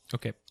 Yeah.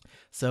 Okay.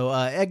 So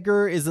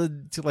Edgar is a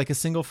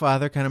single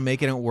father, kind of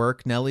making it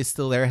work. Nellie's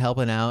still there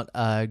helping out.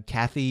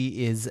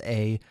 Kathy is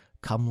a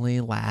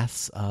comely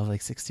lass of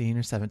like 16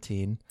 or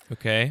 17.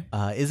 Okay.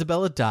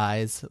 Isabella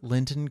dies.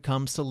 Linton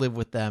comes to live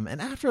with them.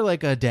 And after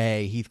like a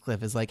day,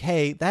 Heathcliff is like,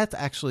 hey, that's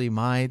actually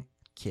my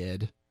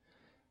kid,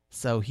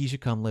 so he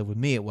should come live with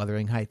me at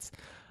Wuthering Heights.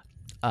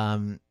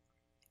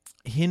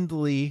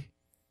 Hindley,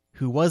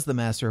 who was the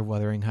master of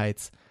Wuthering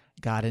Heights,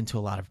 got into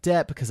a lot of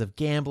debt because of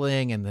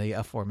gambling and the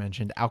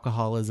aforementioned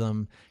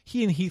alcoholism.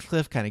 He and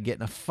Heathcliff kind of get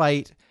in a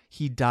fight.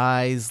 He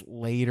dies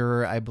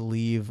later, I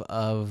believe,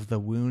 of the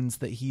wounds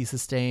that he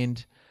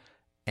sustained.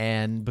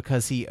 And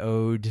because he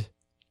owed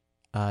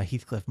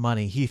Heathcliff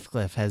money,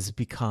 Heathcliff has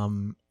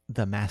become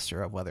the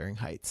master of Wuthering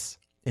Heights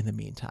in the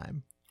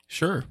meantime.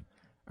 Sure.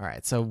 All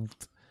right, so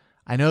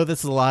I know this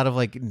is a lot of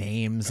like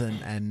names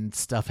and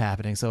stuff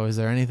happening. So is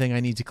there anything I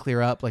need to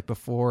clear up like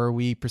before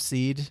we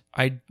proceed?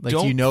 I Like,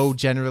 don't. do you know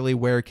generally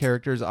where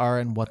characters are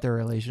and what their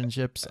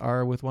relationships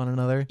are with one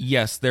another?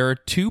 Yes, there are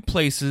 2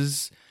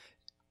 places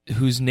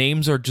whose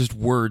names are just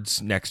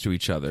words next to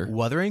each other.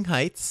 Wuthering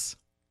Heights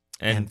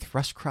and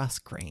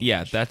Thrushcross Grange.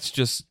 Yeah, that's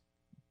just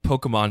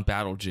Pokemon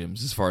battle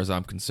gyms as far as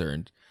I'm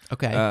concerned.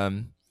 Okay.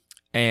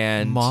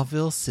 And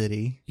Mauville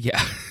City.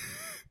 yeah.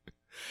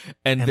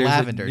 And And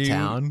Lavender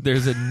Town.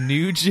 There's a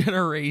new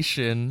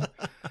generation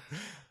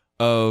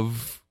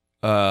of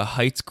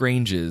Heights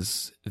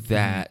Granges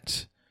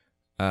that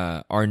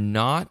are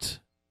not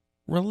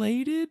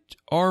related.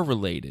 Are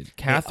related.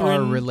 Catherine They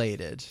are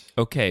related.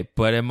 Okay,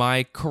 but am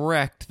I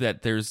correct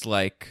that there's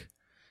like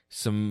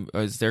some?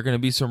 Is there going to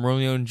be some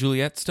Romeo and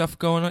Juliet stuff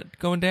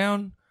going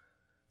down?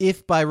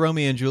 If by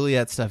Romeo and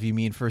Juliet stuff you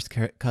mean first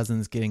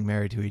cousins getting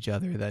married to each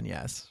other, then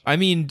yes. I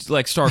mean,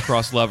 like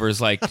star-crossed lovers,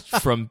 like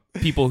from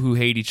people who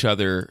hate each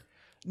other.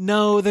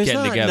 No, there's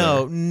Getting not.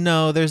 together.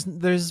 No.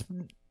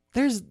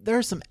 There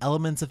are some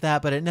elements of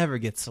that, but it never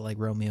gets to like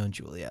Romeo and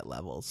Juliet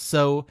levels.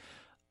 So,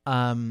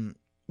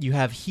 you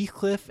have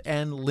Heathcliff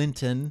and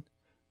Linton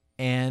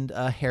and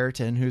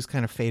Hareton, who's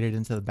kind of faded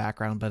into the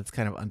background, but it's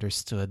kind of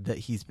understood that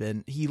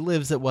he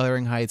lives at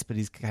Wuthering Heights, but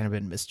he's kind of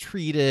been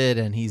mistreated,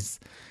 and he's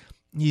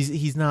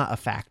not a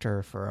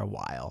factor for a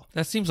while.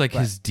 That seems like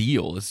his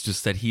deal. It's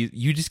just that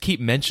you just keep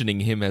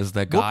mentioning him as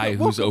the guy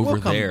who's over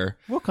there.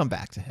 We'll come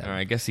back to him. All right,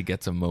 I guess he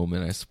gets a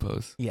moment, I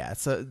suppose. Yeah.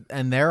 So,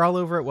 and they're all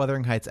over at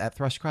Wuthering Heights. At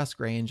Thrushcross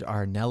Grange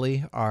are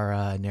Nellie,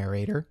 our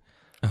narrator,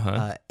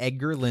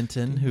 Edgar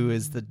Linton, who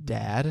is the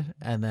dad,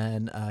 and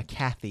then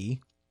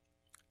Kathy.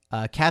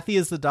 Kathy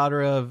is the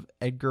daughter of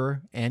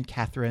Edgar and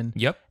Catherine.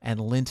 Yep. And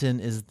Linton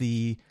is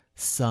the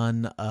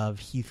son of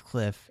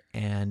Heathcliff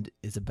and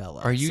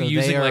Isabella. Are you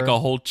using like a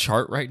whole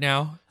chart right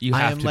now? You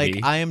have to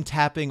be. I am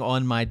tapping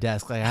on my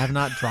desk. Like, I have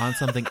not drawn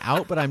something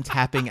out, but I'm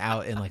tapping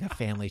out in like a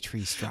family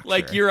tree structure.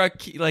 Like you're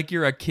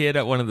a kid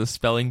at one of the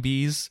spelling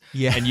bees.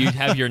 Yeah. And you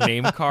have your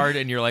name card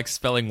and you're like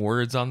spelling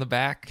words on the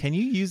back. Can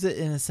you use it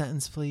in a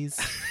sentence, please?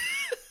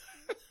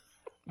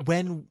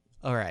 All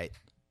right.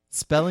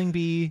 Spelling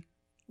bee,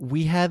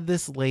 we had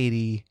this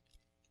lady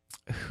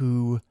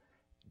who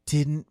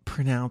didn't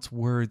pronounce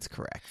words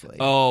correctly.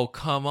 Oh,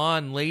 come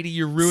on, lady.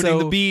 You're ruining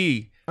the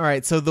bee. All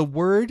right. So the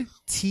word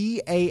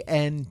Tangy,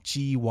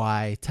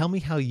 tell me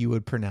how you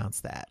would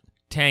pronounce that.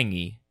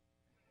 Tangy.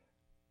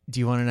 Do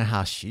you want to know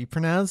how she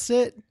pronounced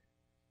it?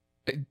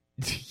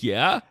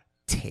 Yeah.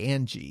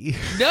 Tangy.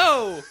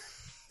 No.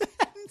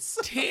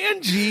 So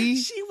Tangy.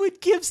 she would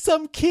give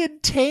some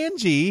kid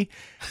Tangy,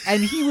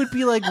 and he would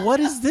be like, "What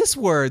is this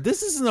word?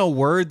 This isn't a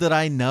word that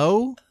I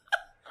know."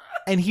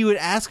 And he would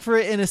ask for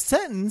it in a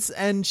sentence,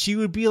 and she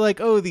would be like,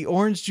 "Oh, the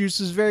orange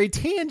juice was very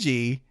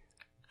tangy."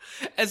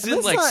 As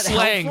in like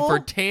slang for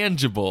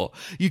tangible.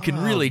 You can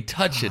really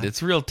touch it.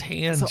 It's real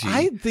tangy. So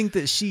I think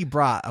that she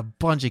brought a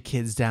bunch of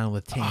kids down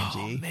with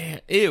tangy. Oh, man.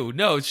 Ew,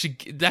 no.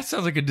 That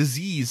sounds like a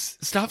disease.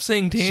 Stop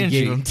saying tangy.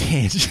 She gave him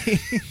tangy.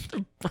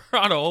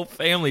 Brought a whole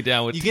family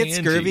down with tangy. You get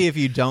scurvy if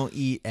you don't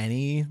eat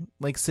any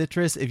like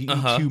citrus. If you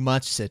eat too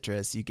much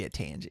citrus, you get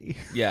tangy.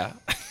 Yeah.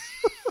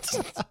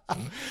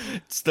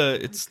 It's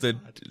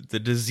the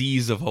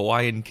disease of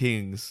Hawaiian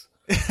kings.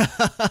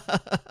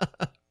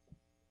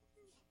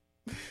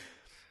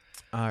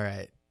 All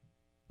right.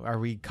 Are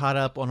we caught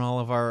up on all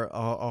of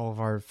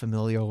our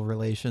familial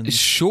relations?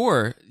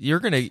 Sure.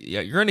 You're gonna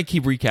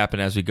keep recapping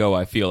as we go,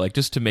 I feel like,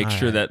 just to make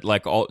sure that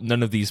like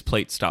none of these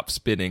plates stop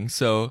spinning.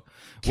 So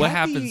what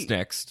happens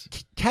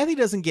next? Kathy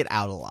doesn't get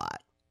out a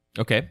lot.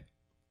 Okay.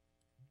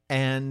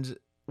 And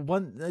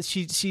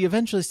she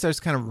eventually starts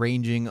kind of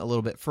ranging a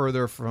little bit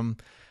further from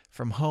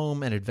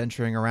home and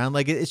adventuring around.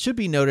 Like, it should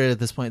be noted at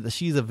this point that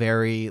she's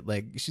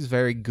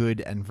very good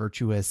and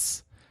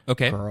virtuous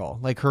girl.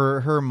 Like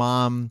her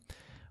mom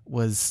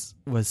was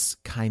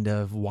kind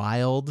of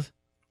wild,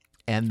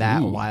 and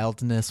that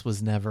wildness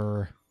was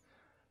never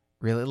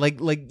really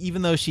like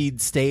even though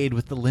she'd stayed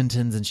with the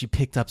Lintons and she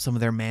picked up some of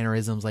their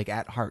mannerisms, like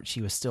at heart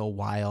she was still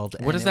wild.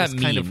 What does that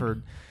mean? Kind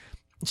of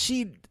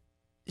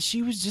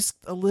she was just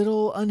a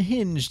little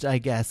unhinged, I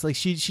guess. Like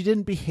she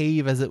didn't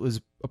behave as it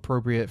was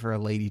appropriate for a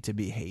lady to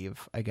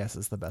behave, I guess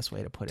is the best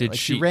way to put it. Like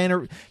she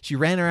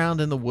ran around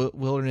in the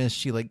wilderness.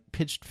 She like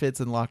pitched fits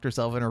and locked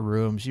herself in her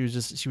room. She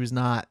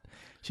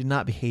did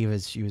not behave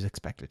as she was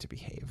expected to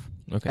behave.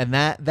 Okay. And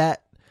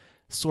that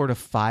sort of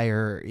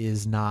fire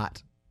is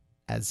not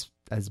as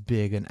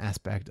big an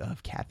aspect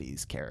of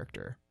Kathy's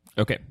character.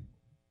 Okay.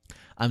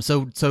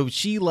 So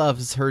she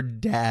loves her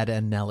dad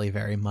and Nellie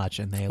very much,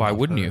 and they. Why love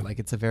wouldn't her. you? Like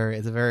it's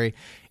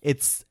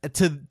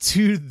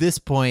to this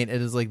point,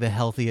 it is like the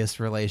healthiest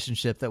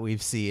relationship that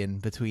we've seen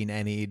between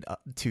any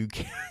two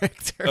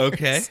characters.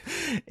 Okay.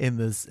 in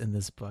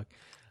this book,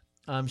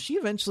 she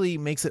eventually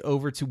makes it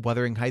over to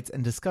Wuthering Heights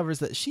and discovers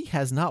that she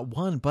has not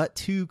one but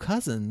two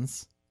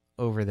cousins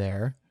over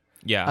there.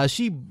 Yeah.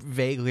 She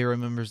vaguely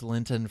remembers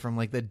Linton from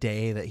like the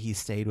day that he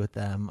stayed with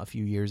them a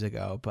few years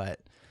ago, but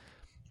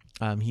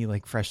he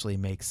like freshly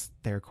makes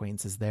their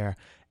acquaintances there.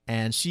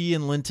 And she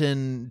and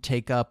Linton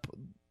take up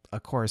a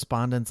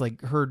correspondence.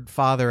 Like her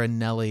father and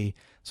Nellie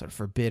sort of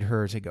forbid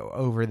her to go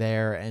over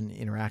there and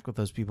interact with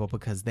those people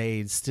because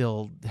they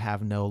still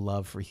have no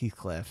love for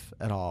Heathcliff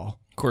at all.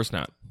 Of course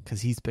not.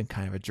 Because he's been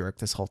kind of a jerk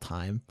this whole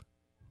time.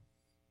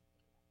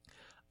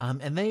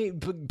 And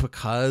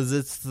because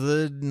it's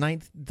the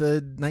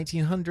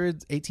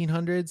 1900s,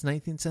 1800s,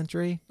 19th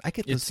century.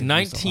 It's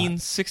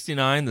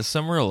 1969, the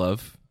summer of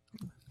love.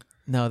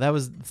 No, that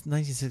was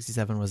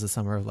 1967 was the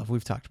summer of love.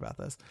 We've talked about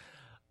this.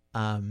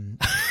 I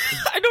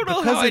don't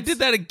know how I did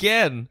that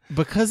again.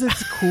 Because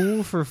it's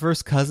cool for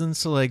first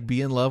cousins to like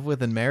be in love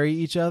with and marry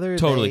each other.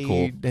 Totally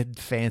cool. They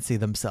fancy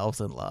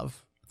themselves in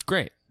love.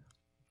 Great.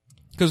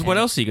 Because what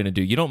else are you going to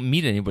do? You don't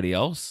meet anybody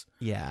else.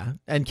 Yeah.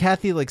 And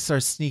Kathy like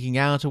starts sneaking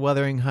out to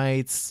Wuthering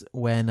Heights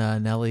when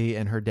Nellie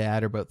and her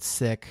dad are both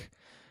sick.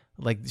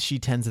 Like she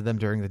tends to them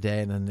during the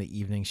day, and then in the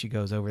evening she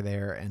goes over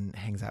there and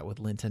hangs out with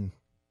Linton.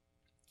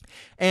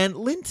 And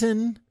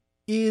Linton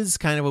is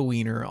kind of a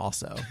wiener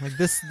also. Like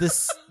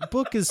this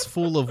book is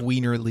full of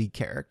wienerly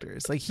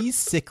characters. Like he's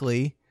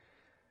sickly.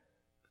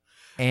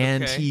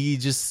 And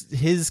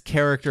his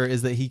character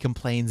is that he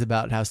complains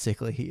about how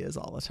sickly he is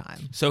all the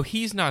time. So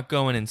he's not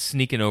going and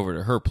sneaking over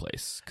to her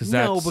place because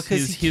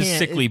his he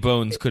sickly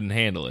bones couldn't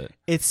handle it.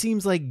 It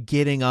seems like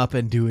getting up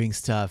and doing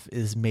stuff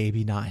is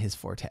maybe not his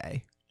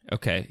forte.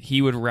 Okay.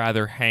 He would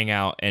rather hang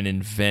out and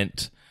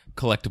invent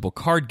collectible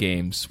card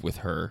games with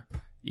her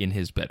in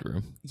his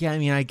bedroom. Yeah, I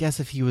mean, I guess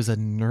if he was a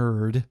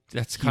nerd,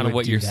 that's kind of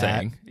what you're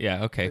saying.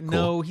 Yeah, okay, cool.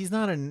 No, he's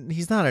not a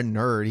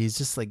nerd. He's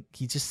just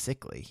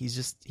sickly.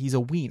 He's a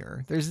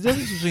wiener. There's a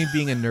difference between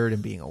being a nerd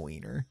and being a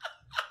wiener.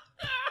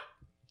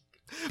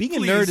 Being a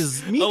nerd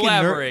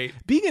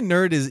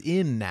is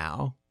in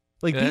now.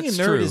 Like being a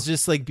nerd is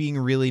just like being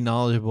really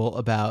knowledgeable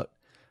about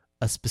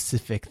a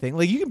specific thing.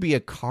 Like you can be a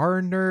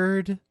car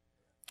nerd.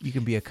 You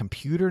can be a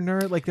computer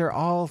nerd. Like they're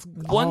all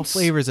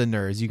flavors of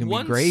nerds. You can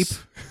be grape.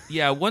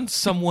 Yeah, once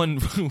someone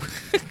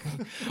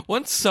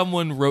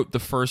wrote the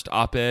first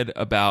op-ed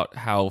about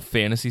how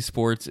fantasy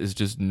sports is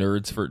just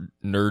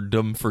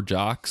nerddom for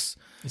jocks.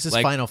 It's just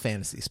Final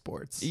Fantasy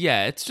sports.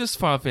 Yeah, it's just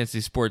Final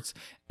Fantasy sports.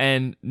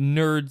 And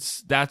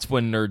nerds, that's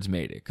when nerds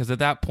made it. Because at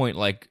that point,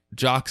 like,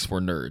 jocks were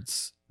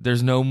nerds.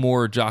 There's no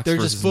more jocks versus nerds.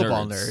 They're just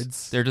football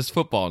nerds. They're just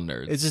football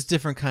nerds. It's just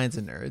different kinds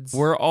of nerds.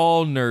 We're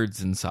all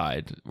nerds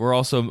inside. We're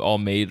also all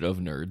made of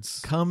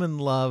nerds. Come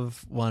and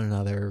love one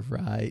another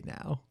right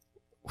now.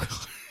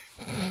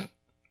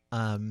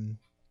 And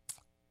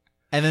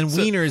then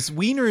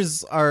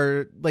wieners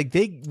are like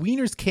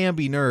wieners can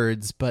be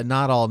nerds, but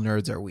not all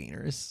nerds are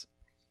wieners.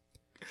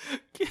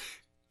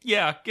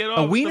 Yeah, get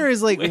on. A wiener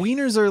is like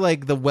wieners are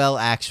like the well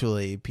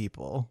actually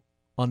people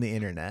on the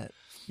internet.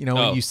 You know,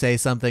 when you say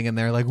something and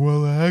they're like,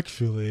 well,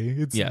 actually,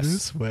 it's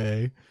this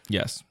way.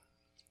 Yes.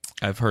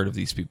 I've heard of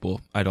these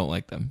people. I don't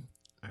like them.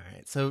 All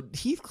right. So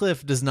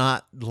Heathcliff does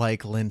not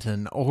like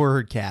Linton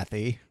or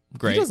Kathy.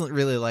 Great. He doesn't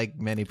really like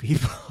many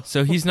people.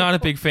 So he's not a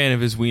big fan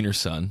of his wiener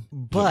son.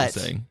 But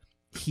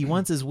he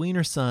wants his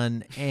wiener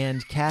son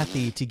and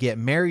Kathy to get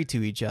married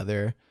to each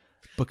other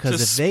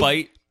because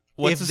if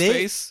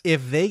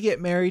they get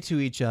married to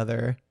each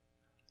other...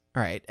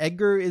 All right,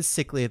 Edgar is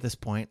sickly at this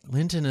point.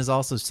 Linton is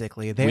also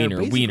sickly. They're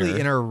basically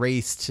in a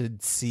race to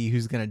see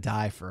who's going to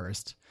die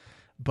first.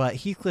 But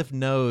Heathcliff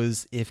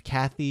knows if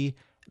Kathy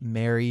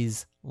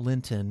marries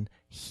Linton,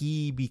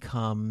 Heathcliff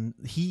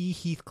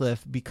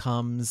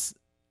becomes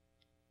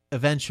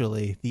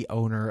eventually the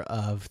owner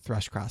of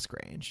Thrushcross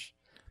Grange.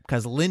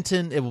 Because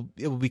Linton, it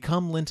will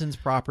become Linton's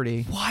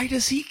property. Why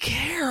does he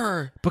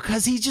care?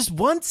 Because he just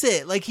wants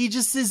it. Like he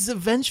just is a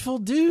vengeful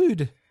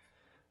dude.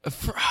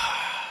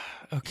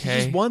 Okay. He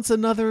just wants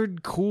another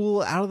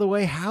cool,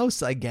 out-of-the-way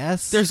house, I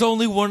guess. There's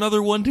only one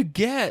other one to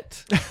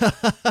get.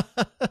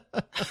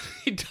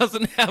 He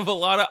doesn't have a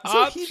lot of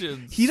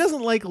options. He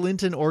doesn't like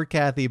Linton or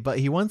Kathy, but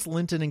he wants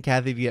Linton and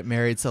Kathy to get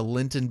married so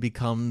Linton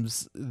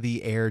becomes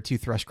the heir to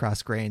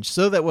Thrushcross Grange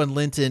so that when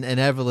Linton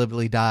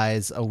inevitably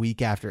dies a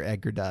week after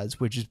Edgar does,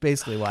 which is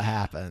basically what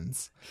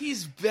happens.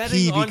 He's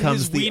betting on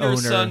his wiener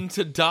son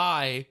to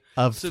die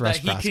so that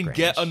he can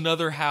get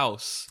another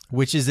house.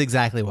 Which is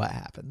exactly what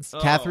happens. Oh.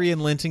 Kathy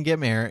and Linton get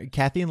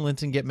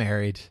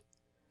married.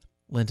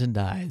 Linton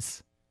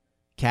dies.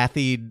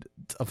 Kathy,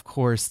 of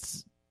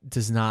course,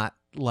 does not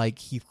like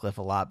Heathcliff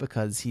a lot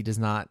because he does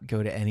not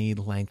go to any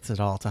lengths at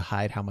all to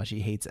hide how much he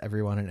hates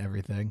everyone and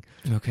everything.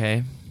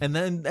 Okay. And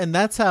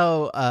that's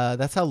how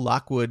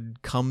Lockwood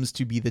comes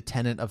to be the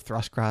tenant of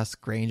Thrushcross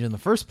Grange in the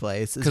first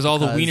place. Because all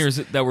the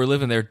wieners that were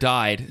living there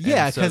died.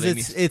 Yeah, because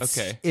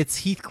it's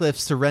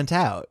Heathcliff's to rent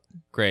out.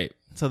 Great.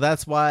 So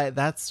that's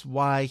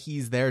why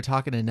he's there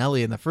talking to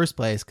Nellie in the first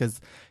place,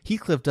 because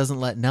Heathcliff doesn't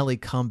let Nellie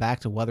come back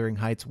to Wuthering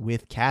Heights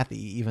with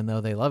Kathy, even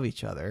though they love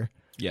each other.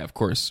 Yeah, of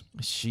course.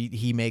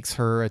 He makes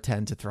her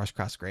attend to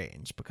Thrushcross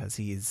Grange because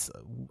he's,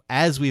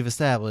 as we've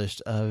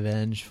established, a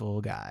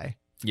vengeful guy.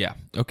 Yeah.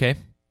 Okay.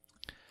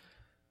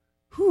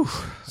 Whew.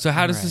 So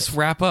how does Right. this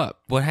wrap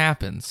up? What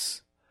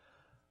happens?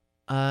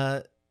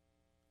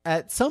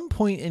 At some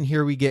point in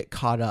here, we get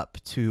caught up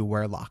to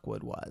where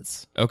Lockwood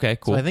was. Okay,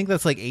 cool. So I think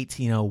that's like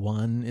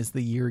 1801 is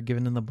the year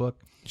given in the book.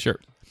 Sure.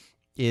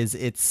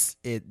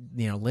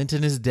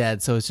 Linton is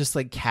dead, so it's just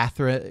like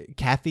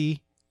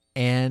Kathy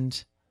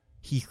and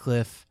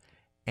Heathcliff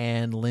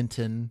and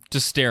Linton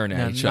Just staring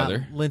at each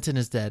other. Linton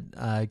is dead.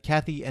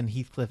 Kathy and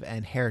Heathcliff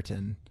and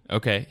Hareton.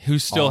 Okay.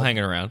 Who's still All-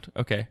 hanging around?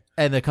 Okay.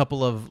 And a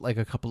couple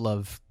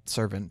of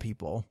servant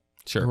people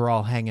Sure. who are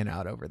all hanging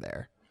out over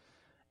there.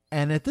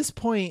 And at this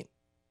point,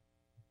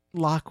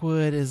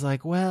 Lockwood is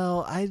like,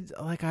 well,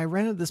 I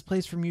rented this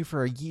place from you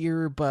for a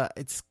year, but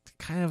it's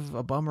kind of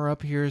a bummer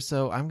up here,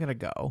 so I'm gonna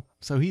go.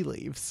 So he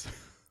leaves.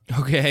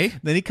 Okay.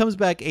 Then he comes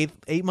back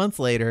eight months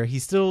later. He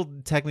still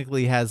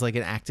technically has like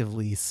an active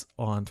lease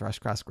on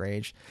Thrushcross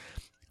Grange.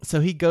 So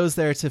he goes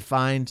there to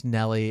find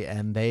Nellie,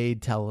 and they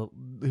tell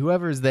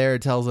whoever's there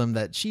tells him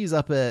that she's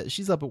up at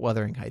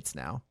Wuthering Heights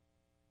now.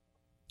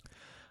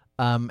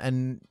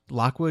 And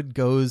Lockwood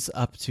goes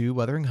up to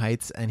Wuthering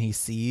Heights, and he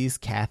sees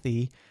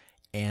Kathy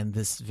and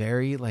this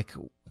very like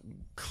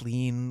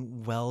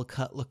clean, well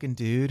cut looking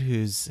dude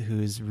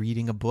who's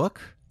reading a book.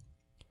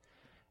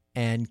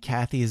 And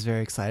Kathy is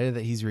very excited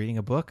that he's reading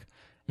a book.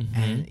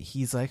 And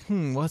he's like,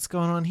 what's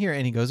going on here?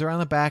 And he goes around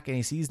the back and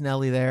he sees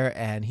Nellie there,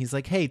 and he's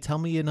like, hey, tell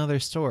me another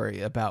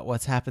story about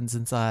what's happened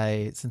since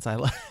I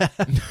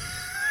left.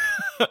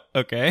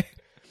 Okay.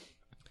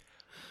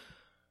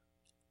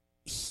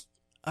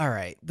 All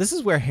right. This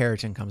is where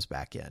Hareton comes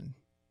back in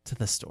to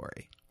the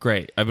story.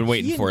 Great. I've been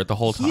waiting for it the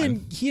whole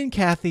time. He and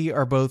Kathy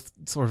are both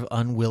sort of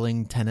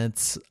unwilling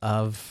tenants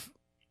of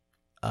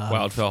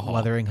Wildfell Hall.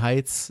 Wuthering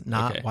Heights,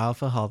 not Okay.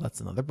 Wildfell Hall.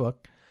 That's another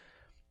book.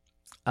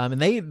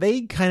 And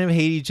they kind of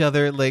hate each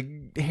other.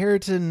 Like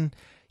Hareton,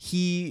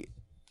 he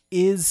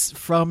is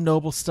from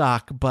noble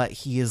stock, but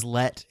he has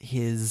let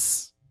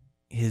his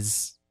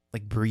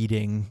like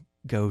breeding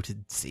go to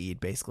seed,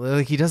 basically.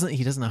 Like he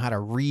doesn't know how to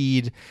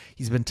read.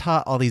 He's been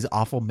taught all these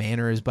awful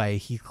manners by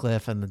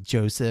Heathcliff and the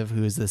Joseph,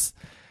 who is this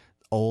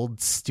old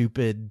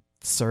stupid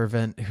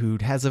servant who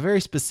has a very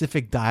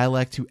specific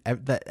dialect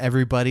that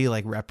everybody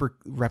like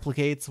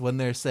replicates when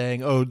they're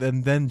saying, oh,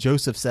 and then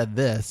Joseph said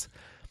this.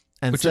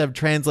 And instead of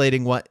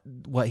translating what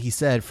he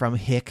said from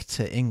Hick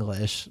to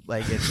English,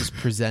 like it's just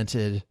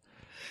presented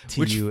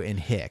to you in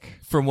Hick.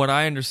 From what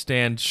I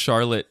understand,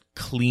 Charlotte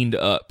cleaned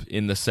up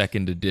in the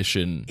second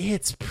edition.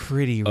 It's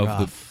pretty Of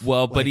rough.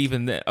 but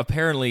even then,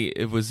 apparently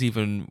it was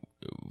even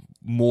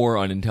more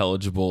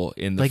unintelligible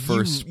in the Like,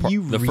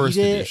 you the read first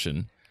it,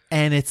 edition.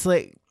 And it's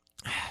like,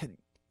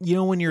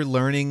 when you're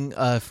learning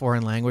a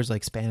foreign language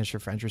like Spanish or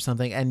French or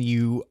something, and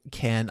you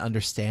can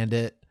understand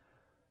it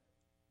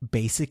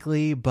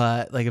basically,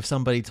 but like if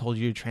somebody told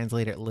you to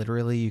translate it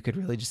literally, you could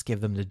really just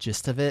give them the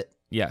gist of it.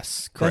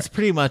 Yes, correct. That's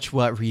pretty much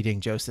what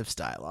reading Joseph's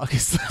dialogue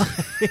is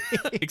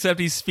like. Except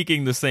he's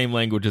speaking the same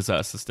language as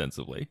us,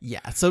 ostensibly.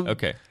 Yeah. So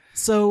Okay.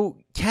 So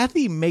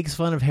Kathy makes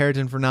fun of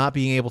Hareton for not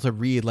being able to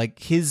read. Like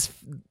his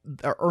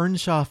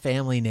Earnshaw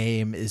family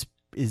name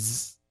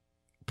is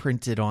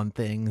printed on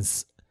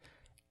things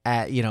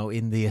at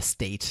in the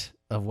estate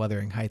of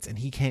Wuthering Heights, and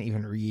he can't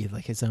even read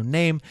like his own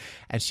name.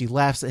 And she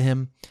laughs at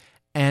him.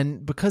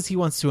 And because he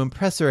wants to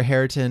impress her,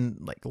 Hareton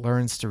like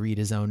learns to read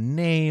his own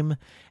name,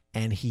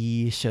 and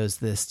he shows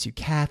this to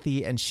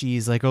Kathy, and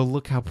she's like, "Oh,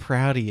 look how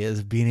proud he is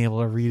of being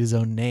able to read his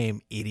own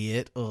name,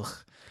 idiot." Ugh.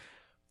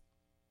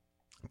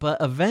 But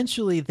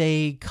eventually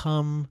they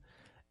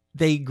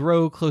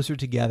grow closer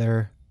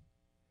together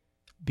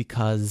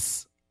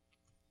because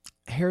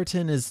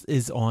Hareton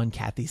is on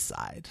Kathy's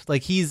side.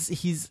 Like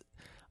he's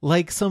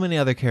like so many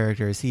other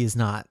characters, he is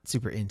not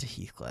super into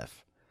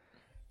Heathcliff.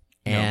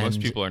 No, most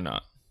people are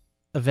not.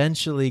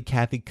 Eventually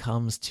Kathy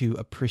comes to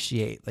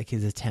appreciate like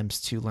his attempts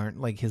to learn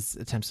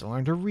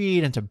to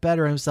read and to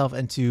better himself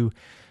and to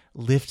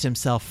lift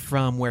himself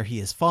from where he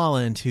has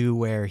fallen to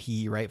where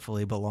he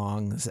rightfully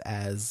belongs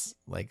as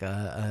like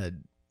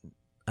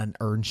an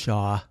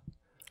Earnshaw.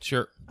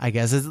 Sure. I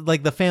guess it's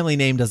like the family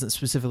name doesn't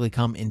specifically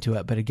come into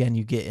it, but again,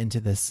 you get into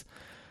this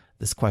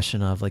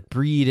question of like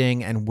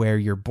breeding and where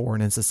you're born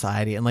in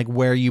society and like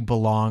where you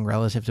belong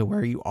relative to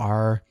where you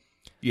are.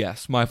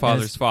 Yes, my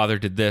father's father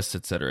did this,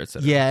 et cetera, et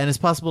cetera. Yeah, and it's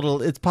possible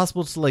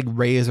to like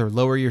raise or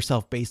lower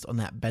yourself based on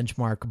that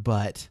benchmark,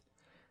 but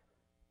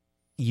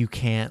you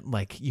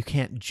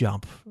can't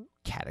jump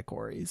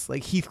categories.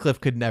 Like Heathcliff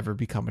could never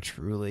become a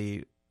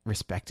truly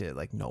respected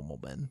like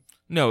nobleman.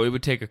 No, it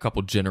would take a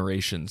couple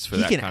generations for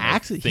that kind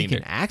of thing. He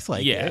can act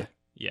like it,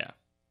 Yeah.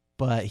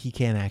 but he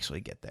can't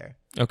actually get there.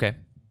 Okay.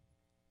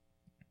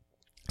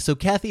 So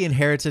Kathy and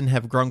Hareton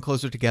have grown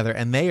closer together,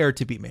 and they are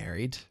to be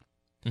married.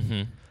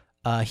 Mm-hmm.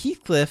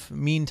 Heathcliff,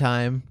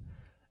 meantime.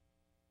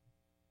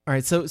 All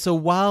right, so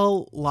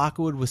while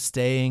Lockwood was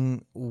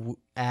staying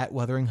at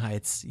Wuthering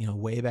Heights,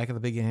 way back at the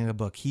beginning of the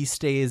book, he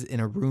stays in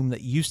a room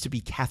that used to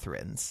be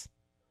Catherine's.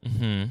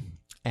 Mm-hmm.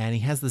 And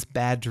he has this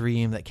bad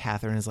dream that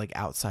Catherine is like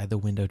outside the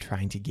window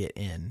trying to get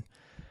in.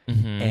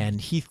 And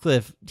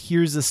Heathcliff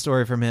hears this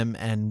story from him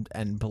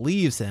and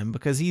believes him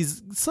because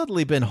he's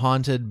suddenly been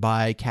haunted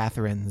by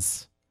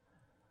Catherine's,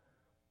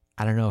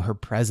 I don't know, her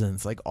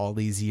presence like all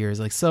these years.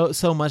 Like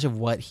so much of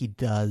what he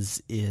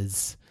does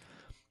is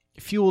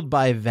fueled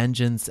by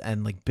vengeance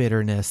and like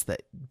bitterness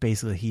that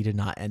basically he did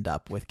not end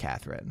up with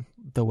Catherine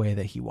the way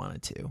that he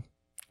wanted to.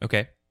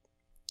 Okay.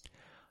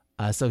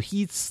 So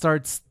he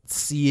starts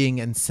seeing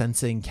and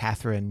sensing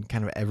Catherine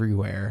kind of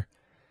everywhere.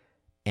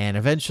 And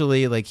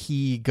eventually, like,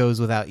 he goes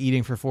without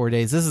eating for 4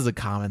 days. This is a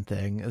common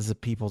thing, is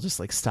that people just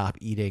like stop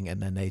eating and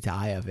then they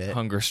die of it.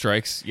 Hunger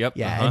strikes. Yep.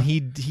 Yeah, and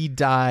he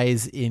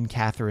dies in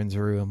Catherine's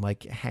room,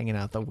 like hanging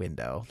out the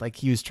window, like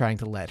he was trying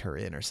to let her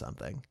in or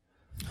something.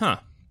 Huh.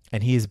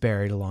 And he is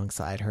buried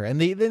alongside her.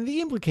 And the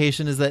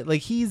implication is that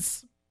like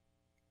he's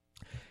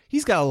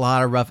got a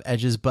lot of rough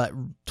edges, but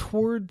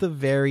toward the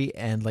very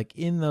end, like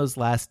in those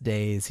last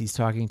days, he's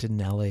talking to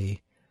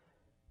Nellie,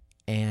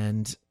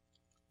 and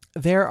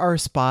there are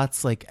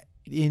spots like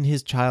in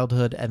his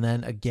childhood and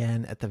then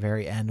again at the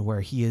very end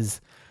where he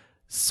is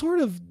sort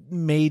of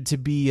made to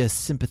be a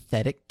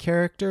sympathetic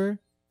character.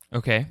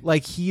 Okay.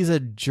 Like he's a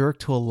jerk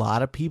to a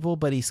lot of people,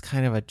 but he's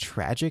kind of a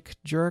tragic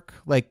jerk.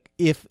 Like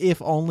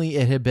if only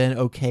it had been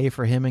okay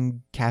for him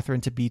and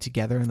Catherine to be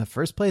together in the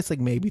first place,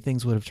 like maybe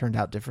things would have turned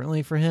out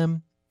differently for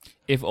him.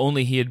 If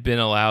only he had been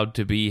allowed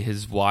to be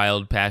his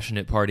wild,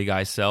 passionate party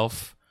guy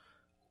self,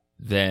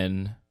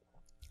 then...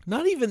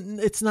 Not even,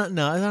 it's not,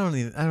 no, I don't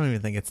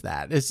even think it's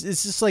that. It's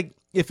just like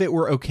if it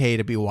were okay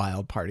to be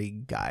wild party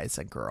guys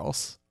and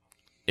girls.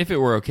 If it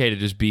were okay to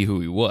just be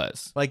who he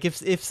was. Like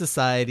if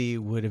society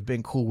would have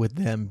been cool with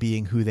them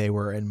being who they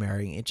were and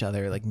marrying each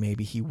other, like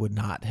maybe he would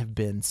not have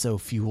been so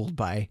fueled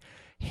by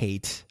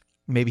hate.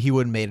 Maybe he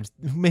wouldn't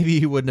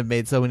have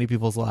made so many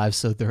people's lives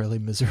so thoroughly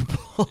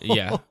miserable.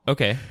 Yeah.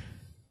 Okay.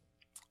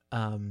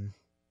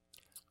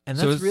 And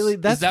so that's really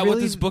what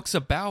this book's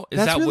about?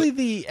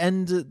 The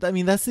end. I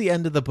mean, that's the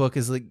end of the book.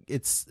 Is like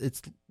it's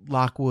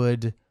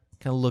Lockwood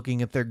kind of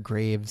looking at their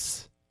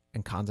graves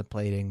and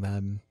contemplating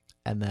them,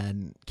 and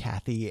then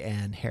Kathy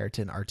and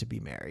Hareton are to be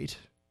married.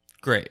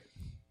 Great.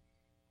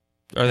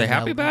 Are they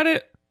happy about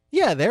it?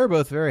 Yeah, they're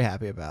both very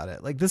happy about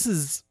it. Like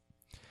it's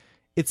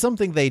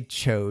something they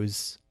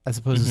chose as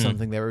opposed to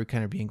something they were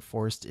kind of being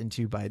forced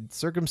into by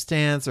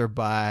circumstance or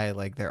by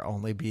like there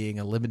only being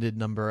a limited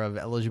number of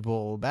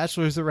eligible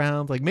bachelors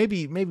around. Like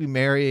maybe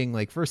marrying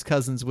like first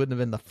cousins wouldn't have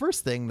been the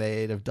first thing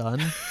they'd have done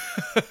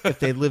if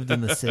they lived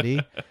in the city.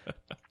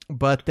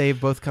 But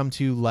they've both come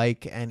to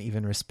like and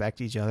even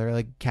respect each other.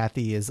 Like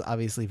Kathy is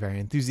obviously very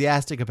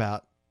enthusiastic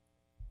about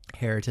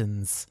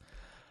Hareton's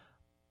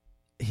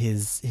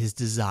his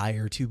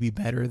desire to be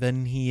better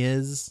than he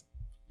is.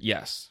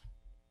 Yes.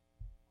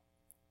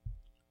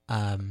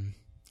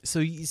 So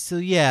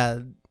yeah,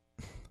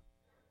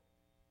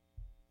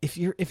 if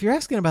you're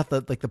asking about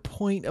the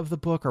point of the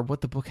book or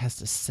what the book has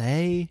to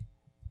say,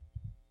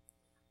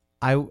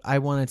 I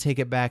want to take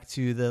it back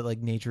to the like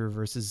nature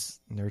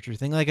versus nurture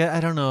thing. Like I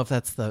don't know if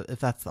that's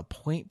the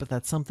point, but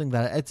that's something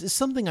that it's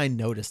something I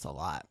noticed a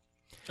lot.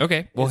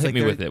 Okay, well, hit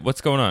me with it. What's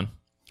going on?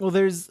 Well,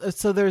 there's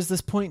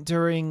this point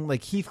during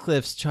like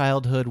Heathcliff's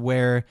childhood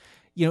where,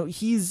 you know,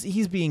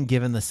 he's being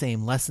given the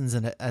same lessons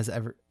and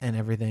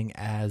everything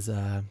as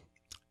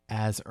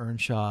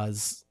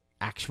Earnshaw's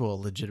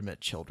actual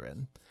legitimate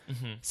children.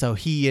 Mm-hmm. So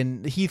he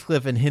and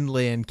Heathcliff and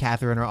Hindley and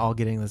Catherine are all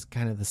getting this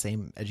kind of the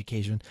same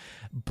education,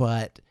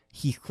 but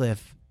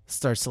Heathcliff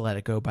starts to let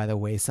it go by the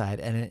wayside,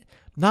 and it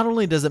not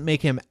only does it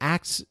make him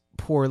act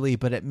poorly,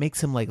 but it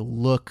makes him like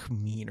look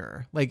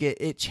meaner. Like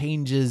it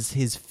changes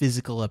his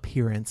physical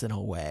appearance in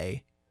a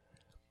way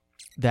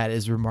that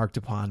is remarked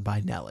upon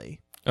by Nellie.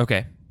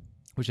 Okay.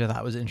 Which I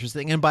thought was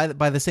interesting. And by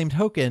the same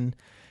token,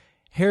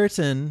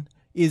 Hareton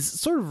is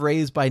sort of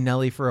raised by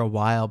Nellie for a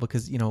while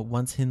because, you know,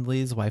 once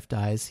Hindley's wife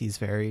dies, he's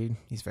very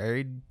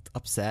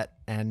upset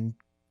and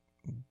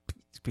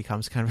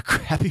becomes kind of a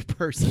crappy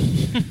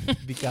person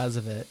because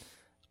of it.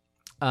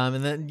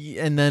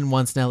 And then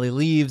once Nellie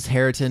leaves,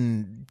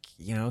 Hareton,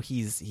 you know,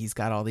 he's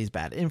got all these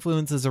bad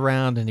influences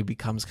around, and he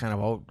becomes kind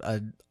of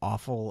an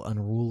awful,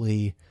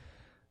 unruly,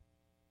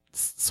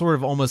 sort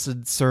of almost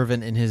a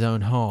servant in his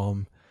own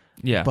home.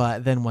 Yeah.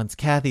 But then once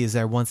Kathy is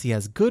there, once he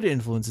has good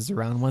influences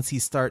around, once he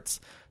starts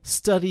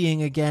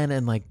studying again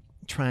and like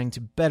trying to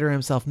better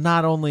himself,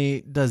 not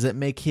only does it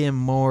make him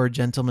more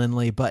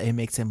gentlemanly, but it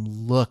makes him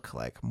look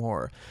like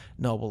more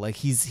noble. Like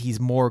he's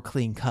more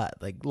clean cut.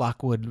 Like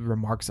Lockwood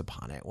remarks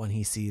upon it when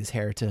he sees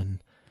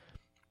Hareton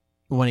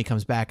when he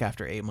comes back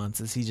after 8 months,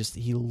 is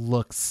he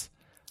looks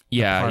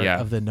the part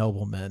of the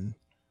nobleman,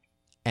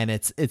 and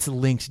it's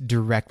linked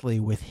directly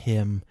with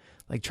him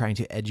like trying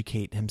to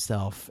educate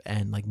himself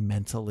and like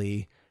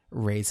mentally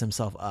raise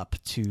himself up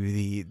to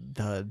the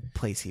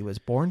place he was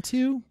born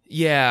to.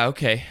 Yeah,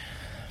 okay.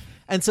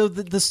 And so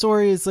the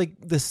story is like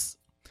this,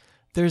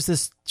 there's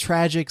this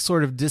tragic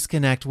sort of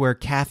disconnect where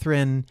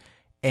Catherine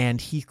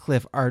and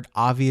Heathcliff are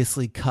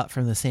obviously cut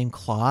from the same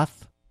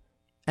cloth.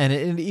 And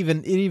it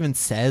even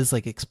says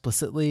like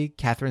explicitly,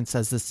 Catherine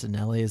says this to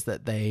Nellie, is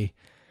that they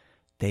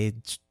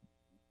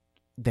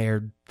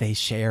they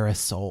share a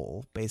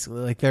soul,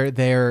 basically. Like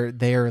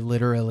they're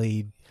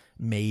literally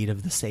made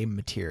of the same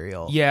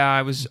material.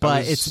 Yeah,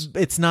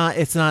 it's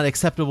not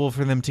acceptable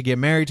for them to get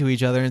married to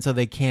each other, and so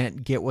they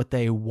can't get what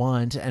they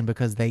want, and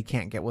because they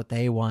can't get what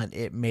they want,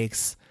 it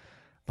makes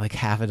like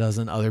half a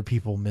dozen other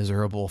people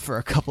miserable for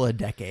a couple of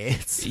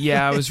decades.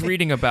 Yeah, I was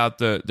reading about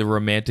the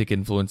romantic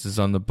influences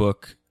on the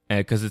book,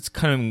 because it's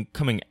coming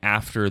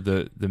after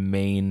the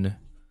main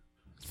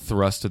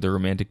thrust of the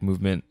romantic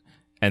movement,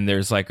 and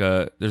there's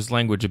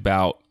language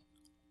about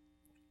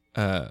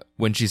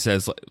when she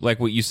says, like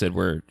what you said,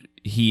 where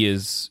he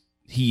is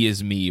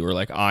me, or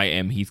like I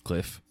am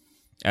Heathcliff,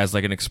 as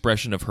like an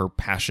expression of her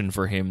passion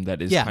for him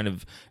that is kind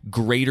of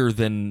greater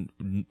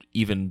than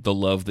even the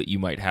love that you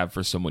might have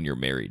for someone you're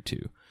married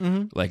to.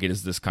 Mm-hmm. Like it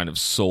is this kind of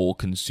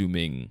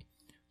soul-consuming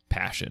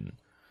passion,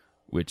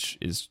 which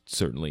is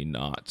certainly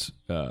not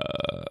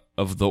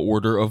of the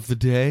order of the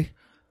day,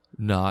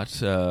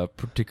 not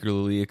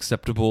particularly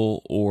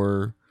acceptable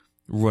or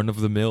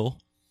run-of-the-mill.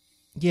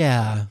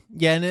 Yeah,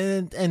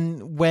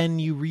 and when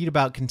you read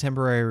about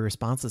contemporary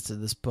responses to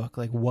this book,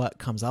 like what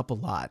comes up a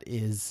lot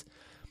is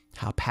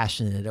how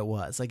passionate it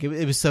was. Like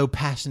it was so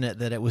passionate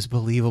that it was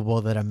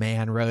believable that a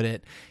man wrote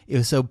it. It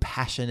was so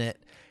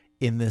passionate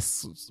in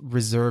this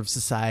reserved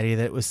society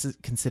that it was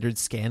considered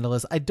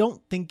scandalous. I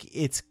don't think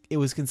it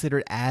was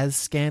considered as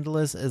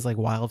scandalous as like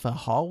Wildfell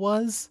Hall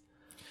was.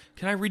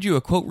 Can I read you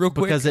a quote real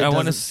quick? Because I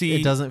want to see.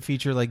 It doesn't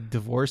feature like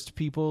divorced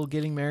people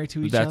getting married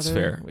to each other. That's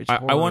fair. Which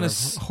I want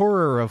to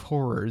horror of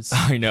horrors.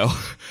 I know.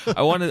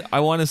 I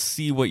want to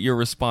see what your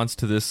response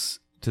to this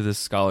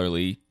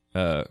scholarly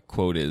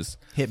quote is.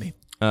 Hit me.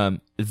 The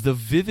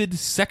vivid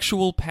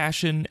sexual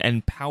passion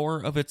and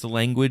power of its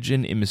language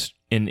and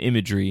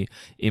imagery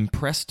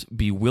impressed,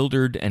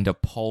 bewildered, and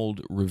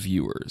appalled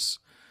reviewers.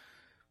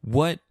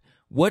 What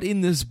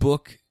in this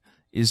book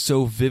is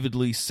so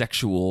vividly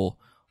sexual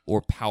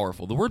or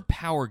powerful? The word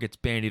power gets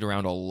bandied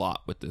around a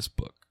lot with this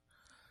book.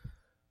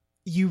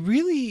 You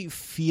really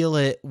feel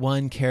it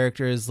when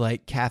characters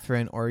like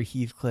Catherine or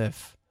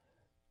Heathcliff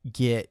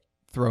get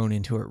thrown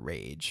into a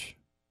rage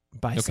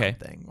by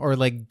something, or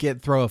like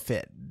throw a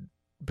fit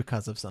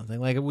because of something.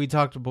 Like we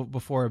talked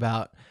before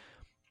about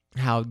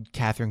how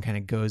Catherine kind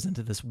of goes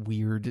into this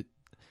weird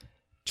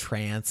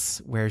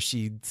trance where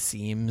she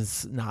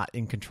seems not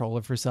in control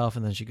of herself,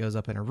 and then she goes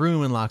up in her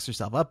room and locks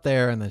herself up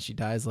there, and then she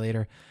dies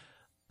later.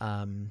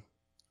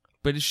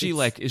 But is she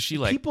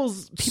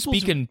people's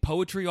speaking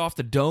poetry off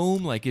the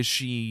dome? Like, is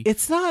she?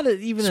 It's not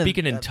even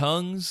speaking in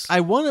tongues. I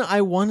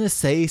wanna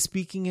say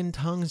speaking in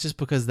tongues, just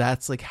because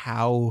that's like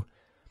how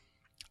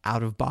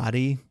out of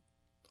body,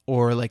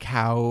 or like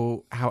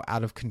how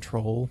out of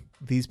control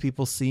these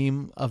people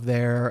seem of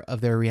their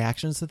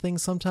reactions to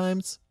things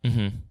sometimes.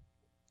 Mm-hmm.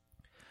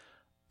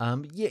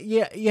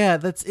 Yeah.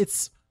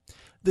 It's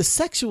the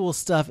sexual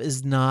stuff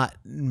is not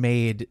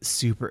made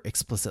super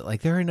explicit.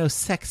 Like there are no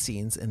sex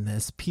scenes in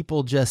this.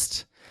 People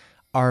just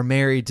are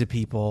married to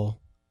people,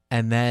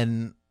 and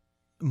then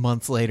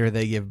months later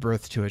they give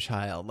birth to a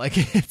child. Like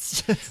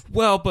it's just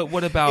but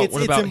what about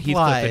Heathcliff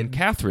implied. and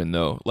Catherine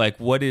though? Like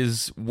what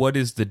is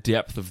the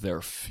depth of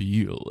their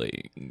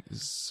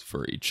feelings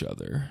for each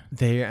other?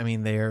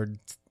 They're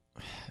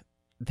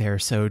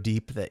so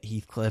deep that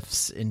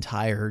Heathcliff's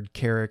entire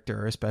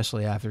character,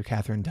 especially after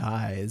Catherine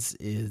dies,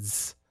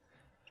 is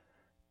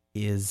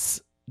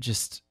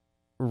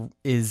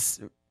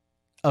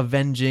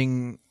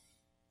avenging.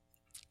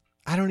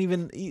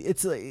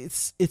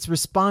 It's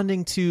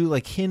responding to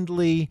like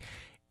Hindley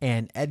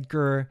and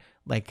Edgar,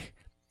 like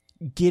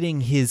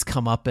getting his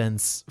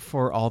comeuppance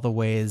for all the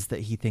ways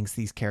that he thinks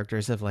these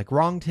characters have like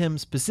wronged him,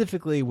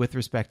 specifically with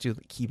respect to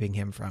keeping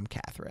him from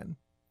Catherine.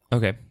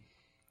 Okay.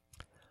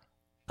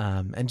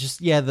 And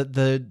just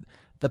the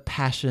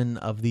passion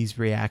of these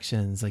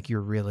reactions, like you're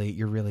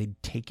really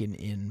taken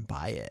in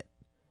by it.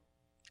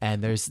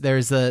 And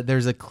there's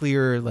a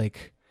clear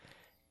like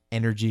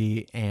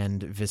energy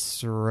and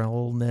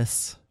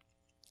visceralness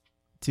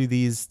to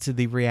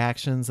the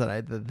reactions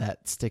that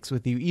sticks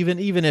with you,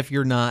 even if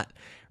you're not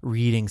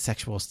reading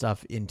sexual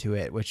stuff into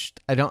it, which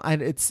I don't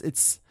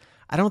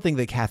think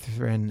that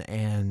Catherine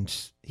and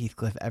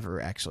Heathcliff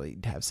ever actually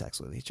have sex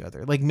with each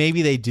other. Like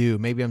maybe they do.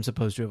 Maybe I'm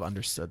supposed to have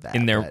understood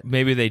that.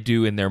 Maybe they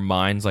do in their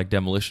minds, like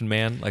Demolition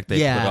Man. Like they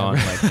put on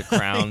like the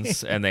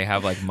crowns and they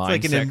have like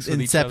mind sex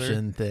with each other.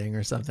 Inception thing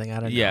or something. I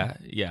don't know.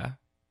 Yeah.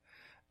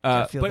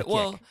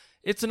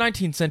 It's the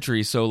 19th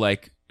century, so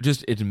like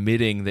just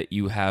admitting that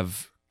you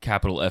have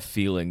capital F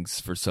feelings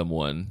for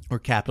someone, or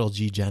capital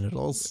G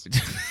genitals.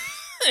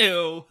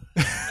 Ew.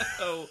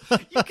 Oh,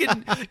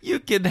 you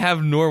can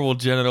have normal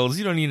genitals.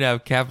 You don't need to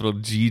have capital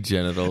G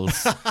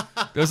genitals.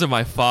 Those are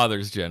my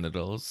father's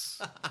genitals.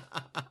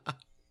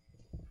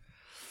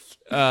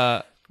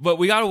 But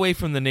we got away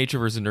from the nature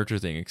versus nurture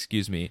thing.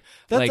 Excuse me.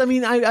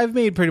 I've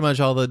made pretty much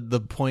all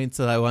the points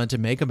that I wanted to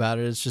make about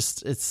it. It's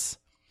just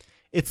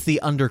it's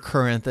the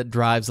undercurrent that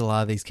drives a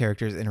lot of these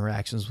characters'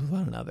 interactions with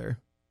one another.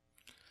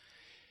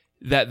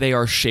 That they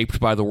are shaped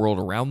by the world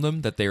around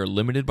them, that they are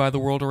limited by the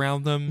world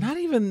around them. Not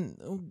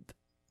even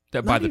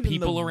That by not the even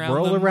people the around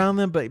world them? around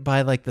them, but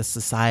by like the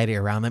society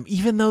around them.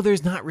 Even though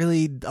there's not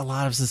really a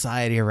lot of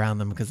society around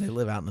them because they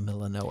live out in the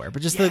middle of nowhere,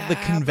 but just the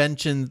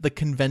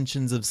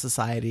conventions of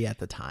society at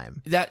the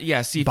time.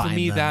 See, for bind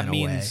me, them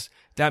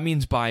that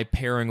means by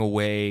paring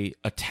away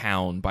a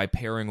town, by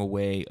paring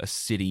away a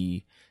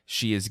city,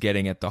 she is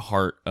getting at the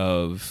heart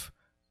of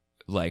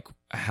like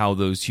how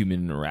those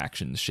human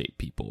interactions shape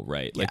people,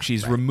 right? Like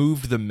she's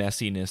removed the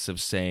messiness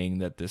of saying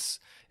that this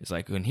is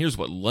like, and here's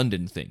what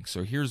London thinks,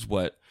 or here's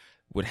what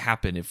would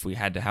happen if we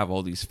had to have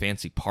all these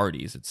fancy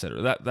parties,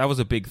 etc. That was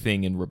a big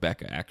thing in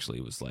Rebecca, actually,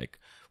 was like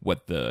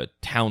what the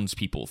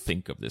townspeople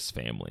think of this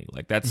family.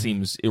 Like that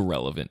seems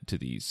irrelevant to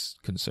these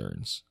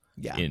concerns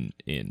in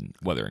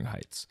Wuthering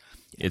Heights.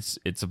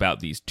 It's about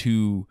these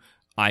two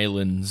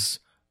islands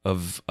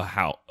of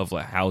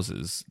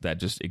houses that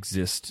just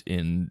exist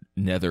in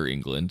Nether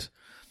England.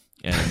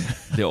 And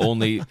the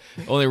only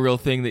real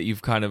thing that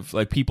you've kind of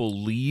like,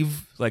 people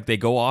leave, like they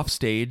go off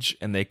stage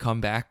and they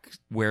come back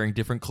wearing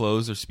different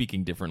clothes or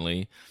speaking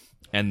differently,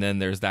 and then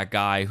there's that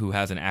guy who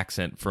has an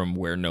accent from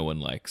where no one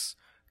likes.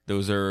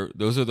 Those are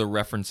the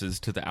references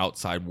to the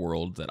outside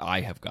world that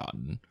I have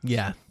gotten.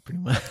 Yeah,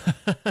 pretty much.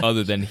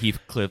 Other than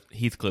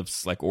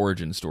Heathcliff's like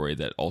origin story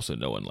that also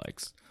no one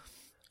likes.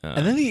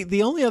 And then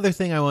the only other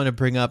thing I want to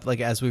bring up,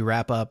 like as we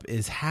wrap up,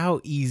 is how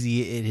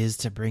easy it is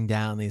to bring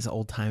down these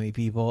old timey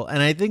people,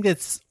 and I think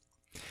it's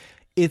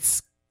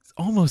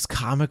almost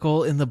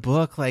comical in the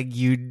book. Like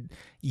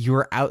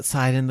you're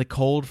outside in the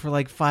cold for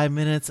like 5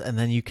 minutes, and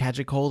then you catch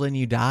a cold and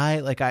you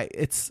die. Like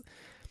it's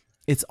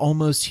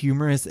almost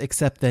humorous,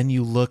 except then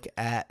you look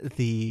at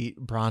the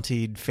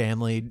Brontë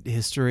family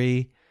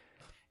history.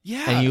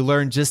 Yeah. And you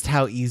learn just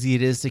how easy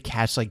it is to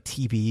catch like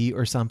TB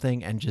or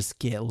something and just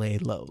get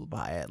laid low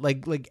by it.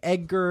 Like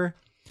Edgar,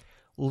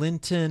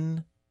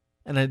 Linton,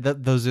 and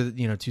those are,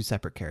 two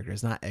separate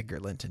characters, not Edgar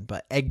Linton,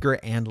 but Edgar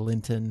and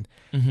Linton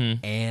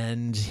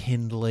and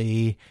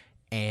Hindley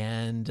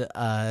and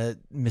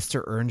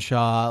Mr.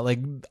 Earnshaw. Like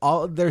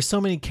there's so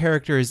many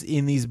characters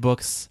in these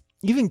books,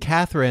 even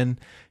Catherine,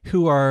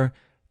 who are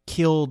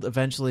killed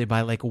eventually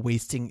by like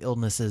wasting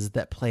illnesses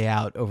that play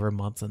out over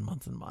months and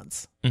months and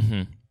months.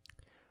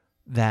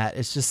 That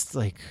it's just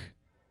like,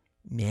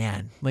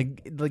 man,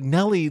 like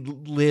Nellie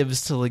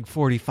lives to like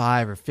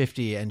 45 or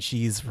 50 and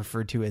she's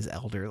referred to as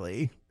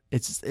elderly.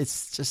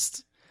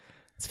 It's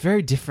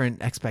very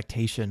different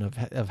expectation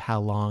of how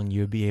long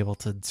you would be able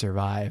to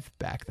survive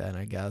back then,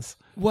 I guess.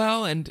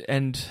 Well,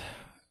 and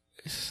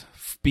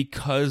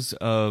because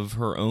of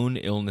her own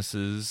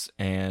illnesses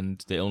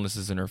and the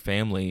illnesses in her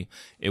family,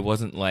 it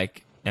wasn't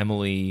like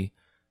Emily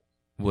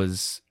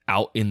was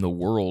out in the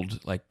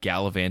world like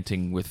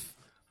gallivanting with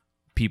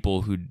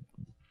people who'd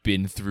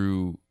been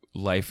through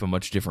life a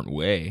much different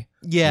way.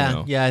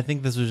 Yeah, I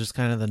think this was just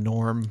kind of the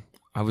norm.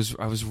 I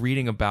was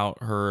reading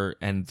about her,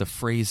 and the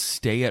phrase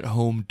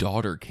 "stay-at-home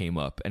daughter" came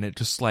up, and it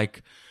just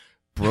like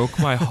broke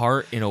my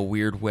heart in a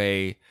weird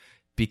way,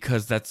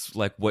 because that's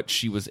like what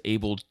she was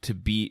able to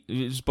be.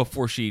 It was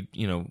before she,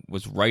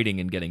 was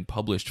writing and getting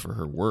published for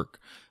her work.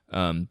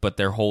 But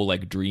their whole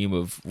like dream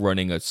of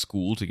running a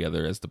school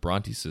together as the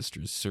Brontë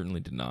sisters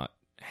certainly did not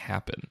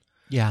happen.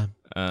 Yeah.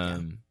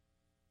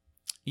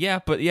 Yeah,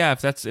 but yeah,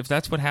 if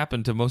that's what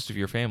happened to most of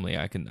your family,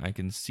 I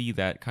can see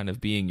that kind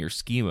of being your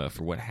schema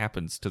for what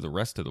happens to the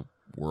rest of the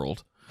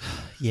world.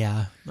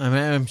 Yeah, I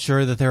mean, I'm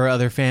sure that there were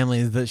other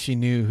families that she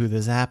knew who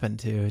this happened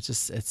to.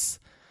 It's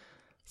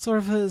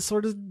sort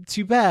of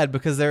too bad,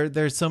 because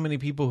there's so many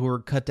people who are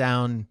cut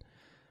down.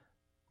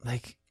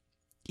 Like,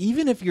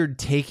 even if you're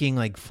taking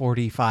like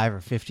 45 or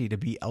 50 to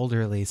be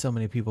elderly, so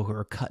many people who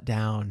are cut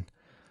down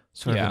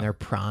sort of in their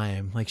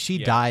prime. Like she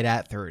died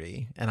at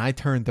 30 and I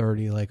turned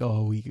 30 like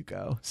a week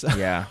ago. So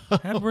yeah.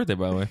 Happy birthday,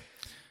 by the way.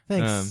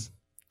 Thanks.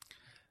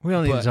 We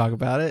don't need to talk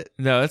about it.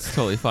 No, that's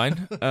totally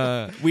fine.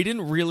 We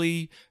didn't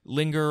really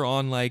linger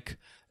on like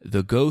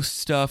the ghost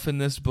stuff in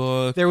this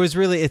book. It's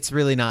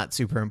really not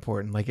super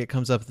important. Like it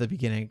comes up at the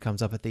beginning, it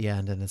comes up at the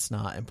end, and it's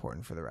not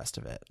important for the rest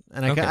of it.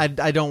 And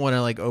I don't want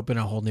to like open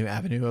a whole new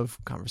avenue of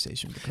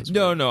conversation because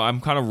no, I'm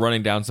kind of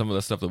running down some of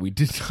the stuff that we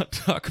did not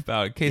talk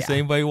about in case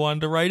anybody wanted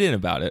to write in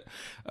about it.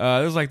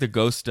 There's like the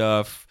ghost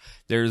stuff.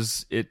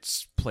 There's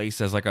its place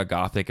as like a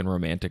gothic and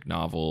romantic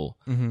novel.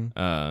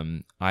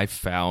 I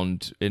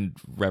found, in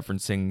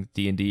referencing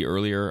D&D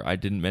earlier, I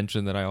didn't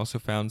mention that I also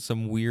found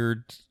some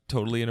weird,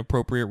 totally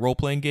inappropriate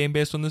role-playing game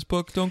based on this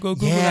book. Don't go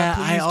Google that,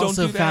 please. I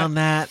also found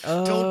that.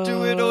 Oh, don't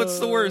do it. Oh, it's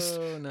the worst.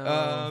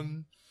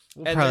 No.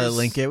 We'll probably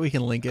link it. We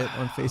can link it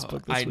on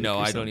Facebook this I know.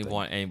 week or I don't even something.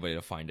 want anybody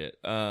to find it.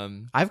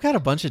 I've got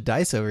a bunch of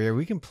dice over here.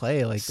 We can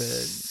play like the.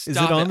 Is it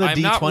on the I'm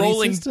D20 not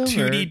rolling system?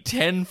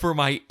 2d10 for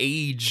my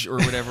age or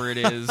whatever it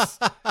is.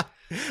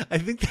 I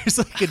think there's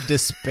like a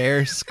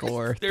despair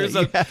score. There's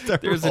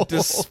a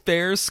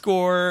despair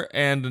score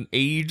and an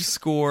age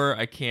score.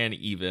 I can't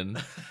even.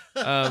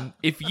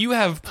 If you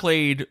have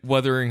played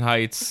Wuthering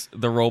Heights,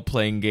 the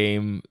role-playing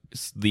game,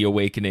 The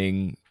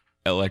Awakening,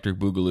 Electric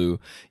Boogaloo,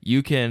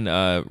 you can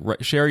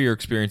share your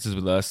experiences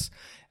with us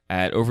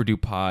at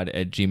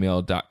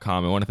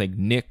overduepod@gmail.com. I want to thank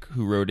Nick,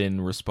 who wrote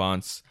in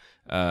response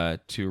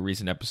to a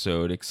recent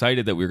episode,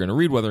 excited that we were going to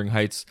read Wuthering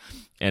Heights,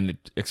 and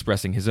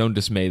expressing his own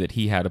dismay that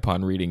he had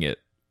upon reading it,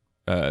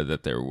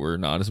 that there were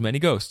not as many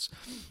ghosts.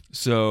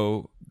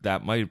 So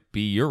that might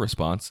be your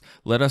response.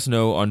 Let us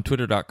know on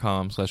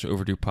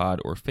twitter.com/overduepod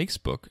or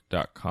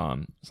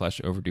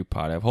facebook.com/overduepod.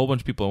 I have a whole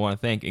bunch of people I want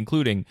to thank,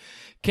 including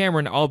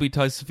Cameron, Albie,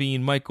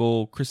 Tysophine,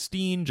 Michael,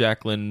 Christine,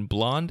 Jacqueline,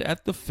 Blonde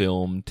at the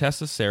Film,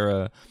 Tessa,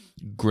 Sarah,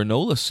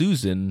 Granola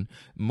Susan,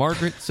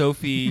 Margaret,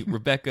 Sophie,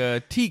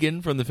 Rebecca,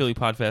 Tegan from the Philly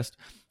Podfest,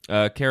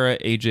 Kara,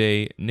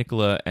 AJ,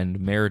 Nicola, and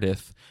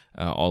Meredith,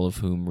 all of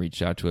whom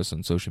reached out to us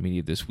on social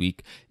media this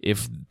week.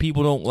 If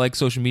people don't like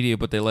social media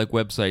but they like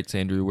websites,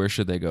 Andrew, where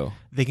should they go?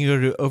 They can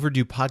go to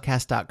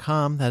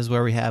overduepodcast.com. That is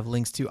where we have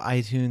links to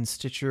iTunes,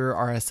 Stitcher,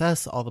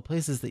 RSS, all the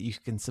places that you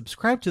can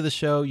subscribe to the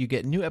show. You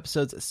get new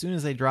episodes as soon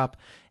as they drop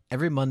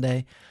every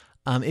Monday.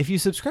 If you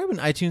subscribe in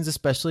iTunes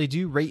especially,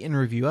 do rate and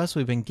review us.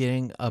 We've been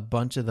getting a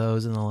bunch of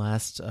those in the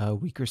last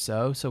week or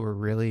so, so we're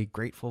really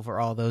grateful for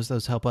all those.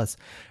 Those help us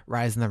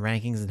rise in the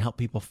rankings and help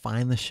people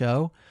find the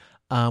show.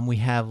 We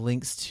have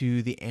links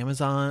to the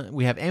Amazon.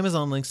 We have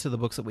Amazon links to the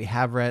books that we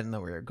have read and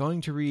that we are going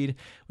to read.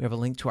 We have a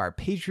link to our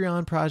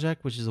Patreon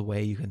project, which is a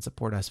way you can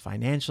support us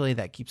financially.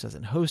 That keeps us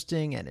in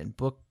hosting and in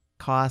book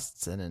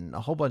costs and in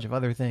a whole bunch of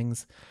other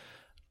things.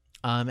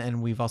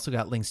 And we've also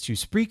got links to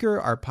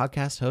Spreaker, our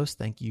podcast host.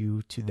 Thank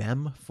you to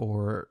them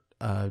for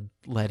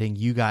letting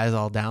you guys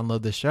all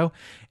download the show.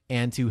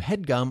 And to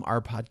HeadGum, our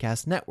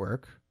podcast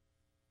network,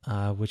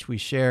 which we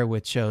share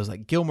with shows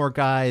like Gilmore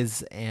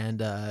Guys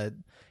and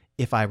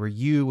If I Were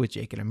You with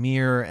Jake and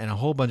Amir and a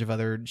whole bunch of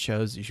other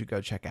shows you should go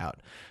check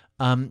out.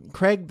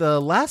 Craig, the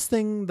last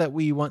thing that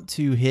we want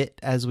to hit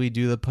as we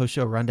do the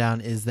post-show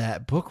rundown is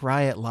that Book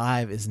Riot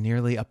Live is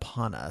nearly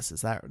upon us.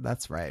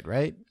 That's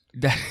right?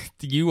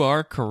 You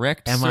are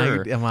correct,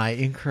 sir. Am I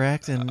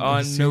incorrect? On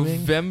assuming?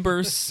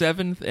 November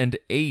 7th and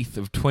 8th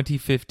of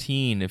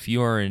 2015, if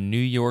you are in New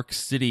York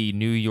City,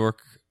 New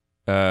York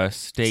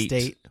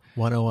State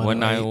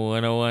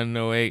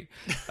 10108,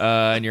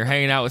 and you're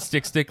hanging out with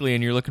Stick Stickly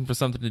and you're looking for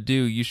something to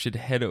do, you should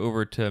head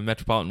over to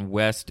Metropolitan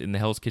West in the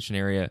Hell's Kitchen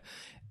area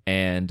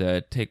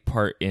and take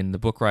part in the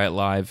Book Riot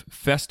Live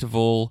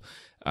Festival.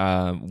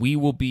 We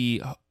will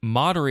be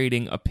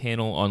moderating a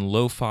panel on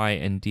lo-fi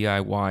and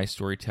DIY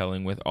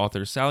storytelling with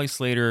author Sally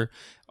Slater,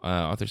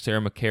 author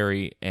Sarah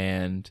McCary,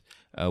 and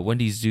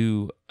Wendy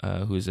Zhu,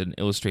 who is an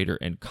illustrator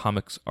and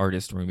comics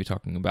artist. We're going to be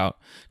talking about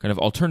kind of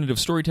alternative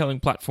storytelling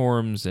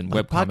platforms and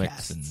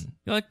webcomics and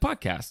like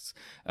podcasts.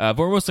 But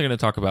we're mostly going to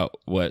talk about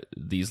what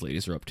these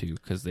ladies are up to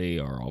because they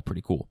are all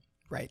pretty cool.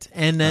 Right.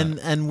 And then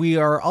and we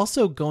are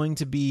also going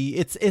to be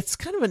it's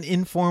kind of an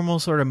informal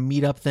sort of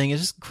meetup thing.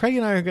 It's just Craig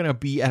and I are going to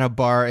be at a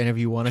bar, and if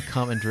you want to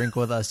come and drink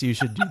with us, you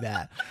should do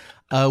that.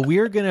 We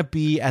are going to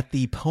be at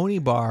the Pony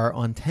Bar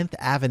on 10th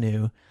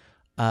Avenue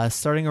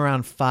starting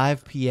around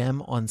 5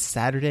 p.m. on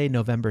Saturday,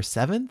 November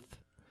 7th.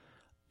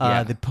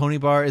 The Pony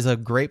Bar is a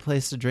great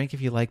place to drink if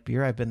you like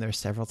beer. I've been there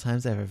several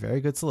times. They have a very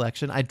good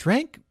selection. I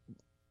drank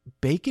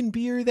bacon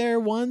beer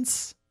there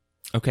once.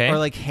 Okay. Or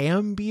like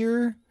ham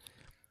beer.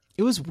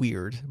 It was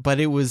weird,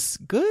 but it was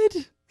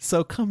good.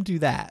 So come do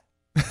that.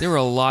 There were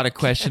a lot of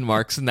question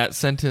marks in that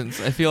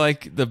sentence. I feel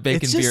like the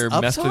bacon beer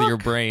messed with your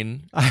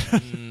brain.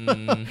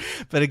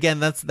 But again,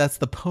 that's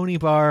the Pony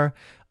Bar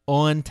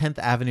on 10th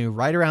Avenue,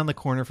 right around the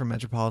corner from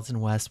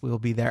Metropolitan West. We will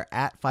be there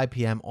at 5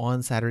 p.m.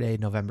 on Saturday,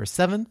 November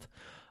 7th.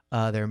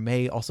 There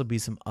may also be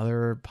some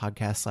other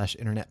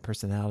podcast/internet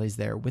personalities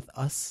there with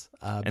us.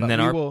 And then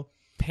our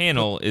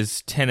panel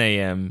is 10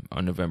 a.m.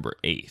 on November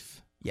 8th.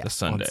 Yeah,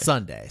 Sunday. On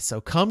Sunday. So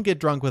come get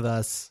drunk with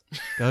us,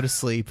 go to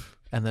sleep,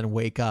 and then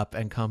wake up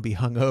and come be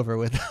hungover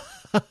with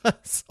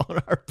us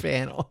on our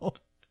panel.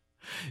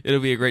 It'll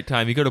be a great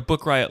time. You go to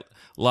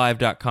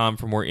bookriotlive.com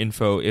for more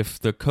info. If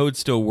the code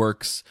still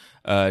works,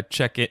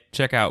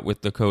 check out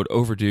with the code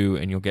overdue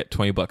and you'll get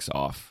 $20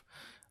 off.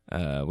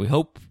 We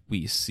hope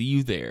we see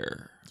you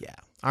there. Yeah.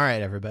 All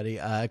right, everybody.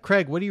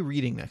 Craig, what are you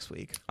reading next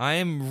week? I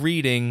am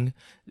reading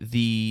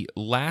The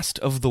Last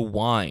of the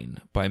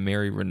Wine by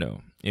Mary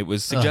Renaud. It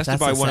was suggested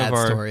by one of our... That's a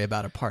sad story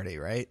about a party,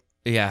 right?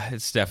 Yeah,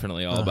 it's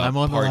definitely all about I'm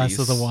on parties.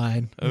 The Last of the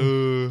Wine.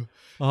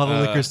 All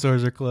the liquor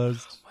stores are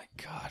closed. Oh, my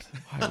God.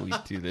 Why do we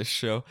do this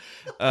show?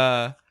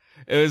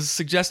 It was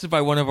suggested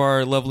by one of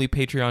our lovely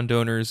Patreon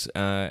donors,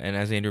 and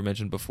as Andrew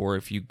mentioned before,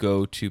 if you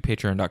go to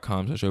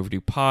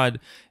patreon.com/overduepod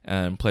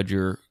and pledge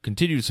your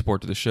continued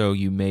support to the show,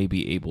 you may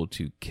be able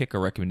to kick a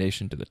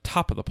recommendation to the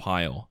top of the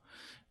pile,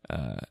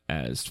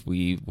 as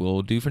we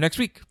will do for next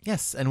week.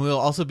 Yes, and we'll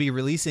also be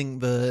releasing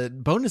the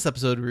bonus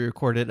episode we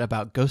recorded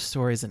about ghost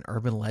stories and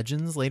urban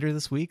legends later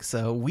this week,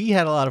 so we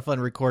had a lot of fun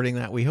recording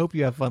that. We hope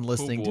you have fun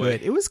listening to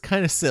it. It was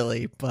kind of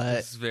silly, but...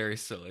 It's very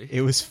silly.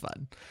 It was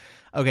fun.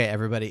 Okay,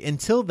 everybody.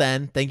 Until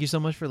then, thank you so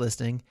much for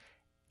listening,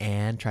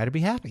 and try to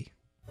be happy.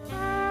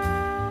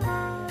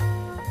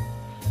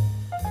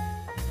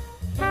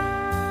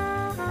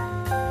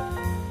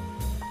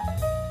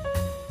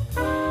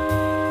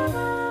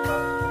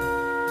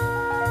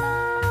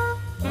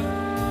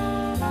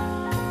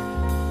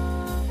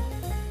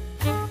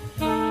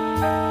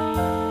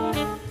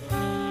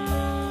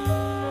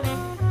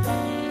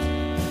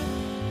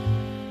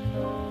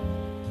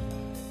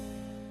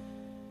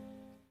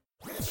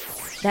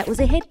 That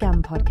was a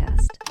HeadGum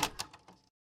podcast.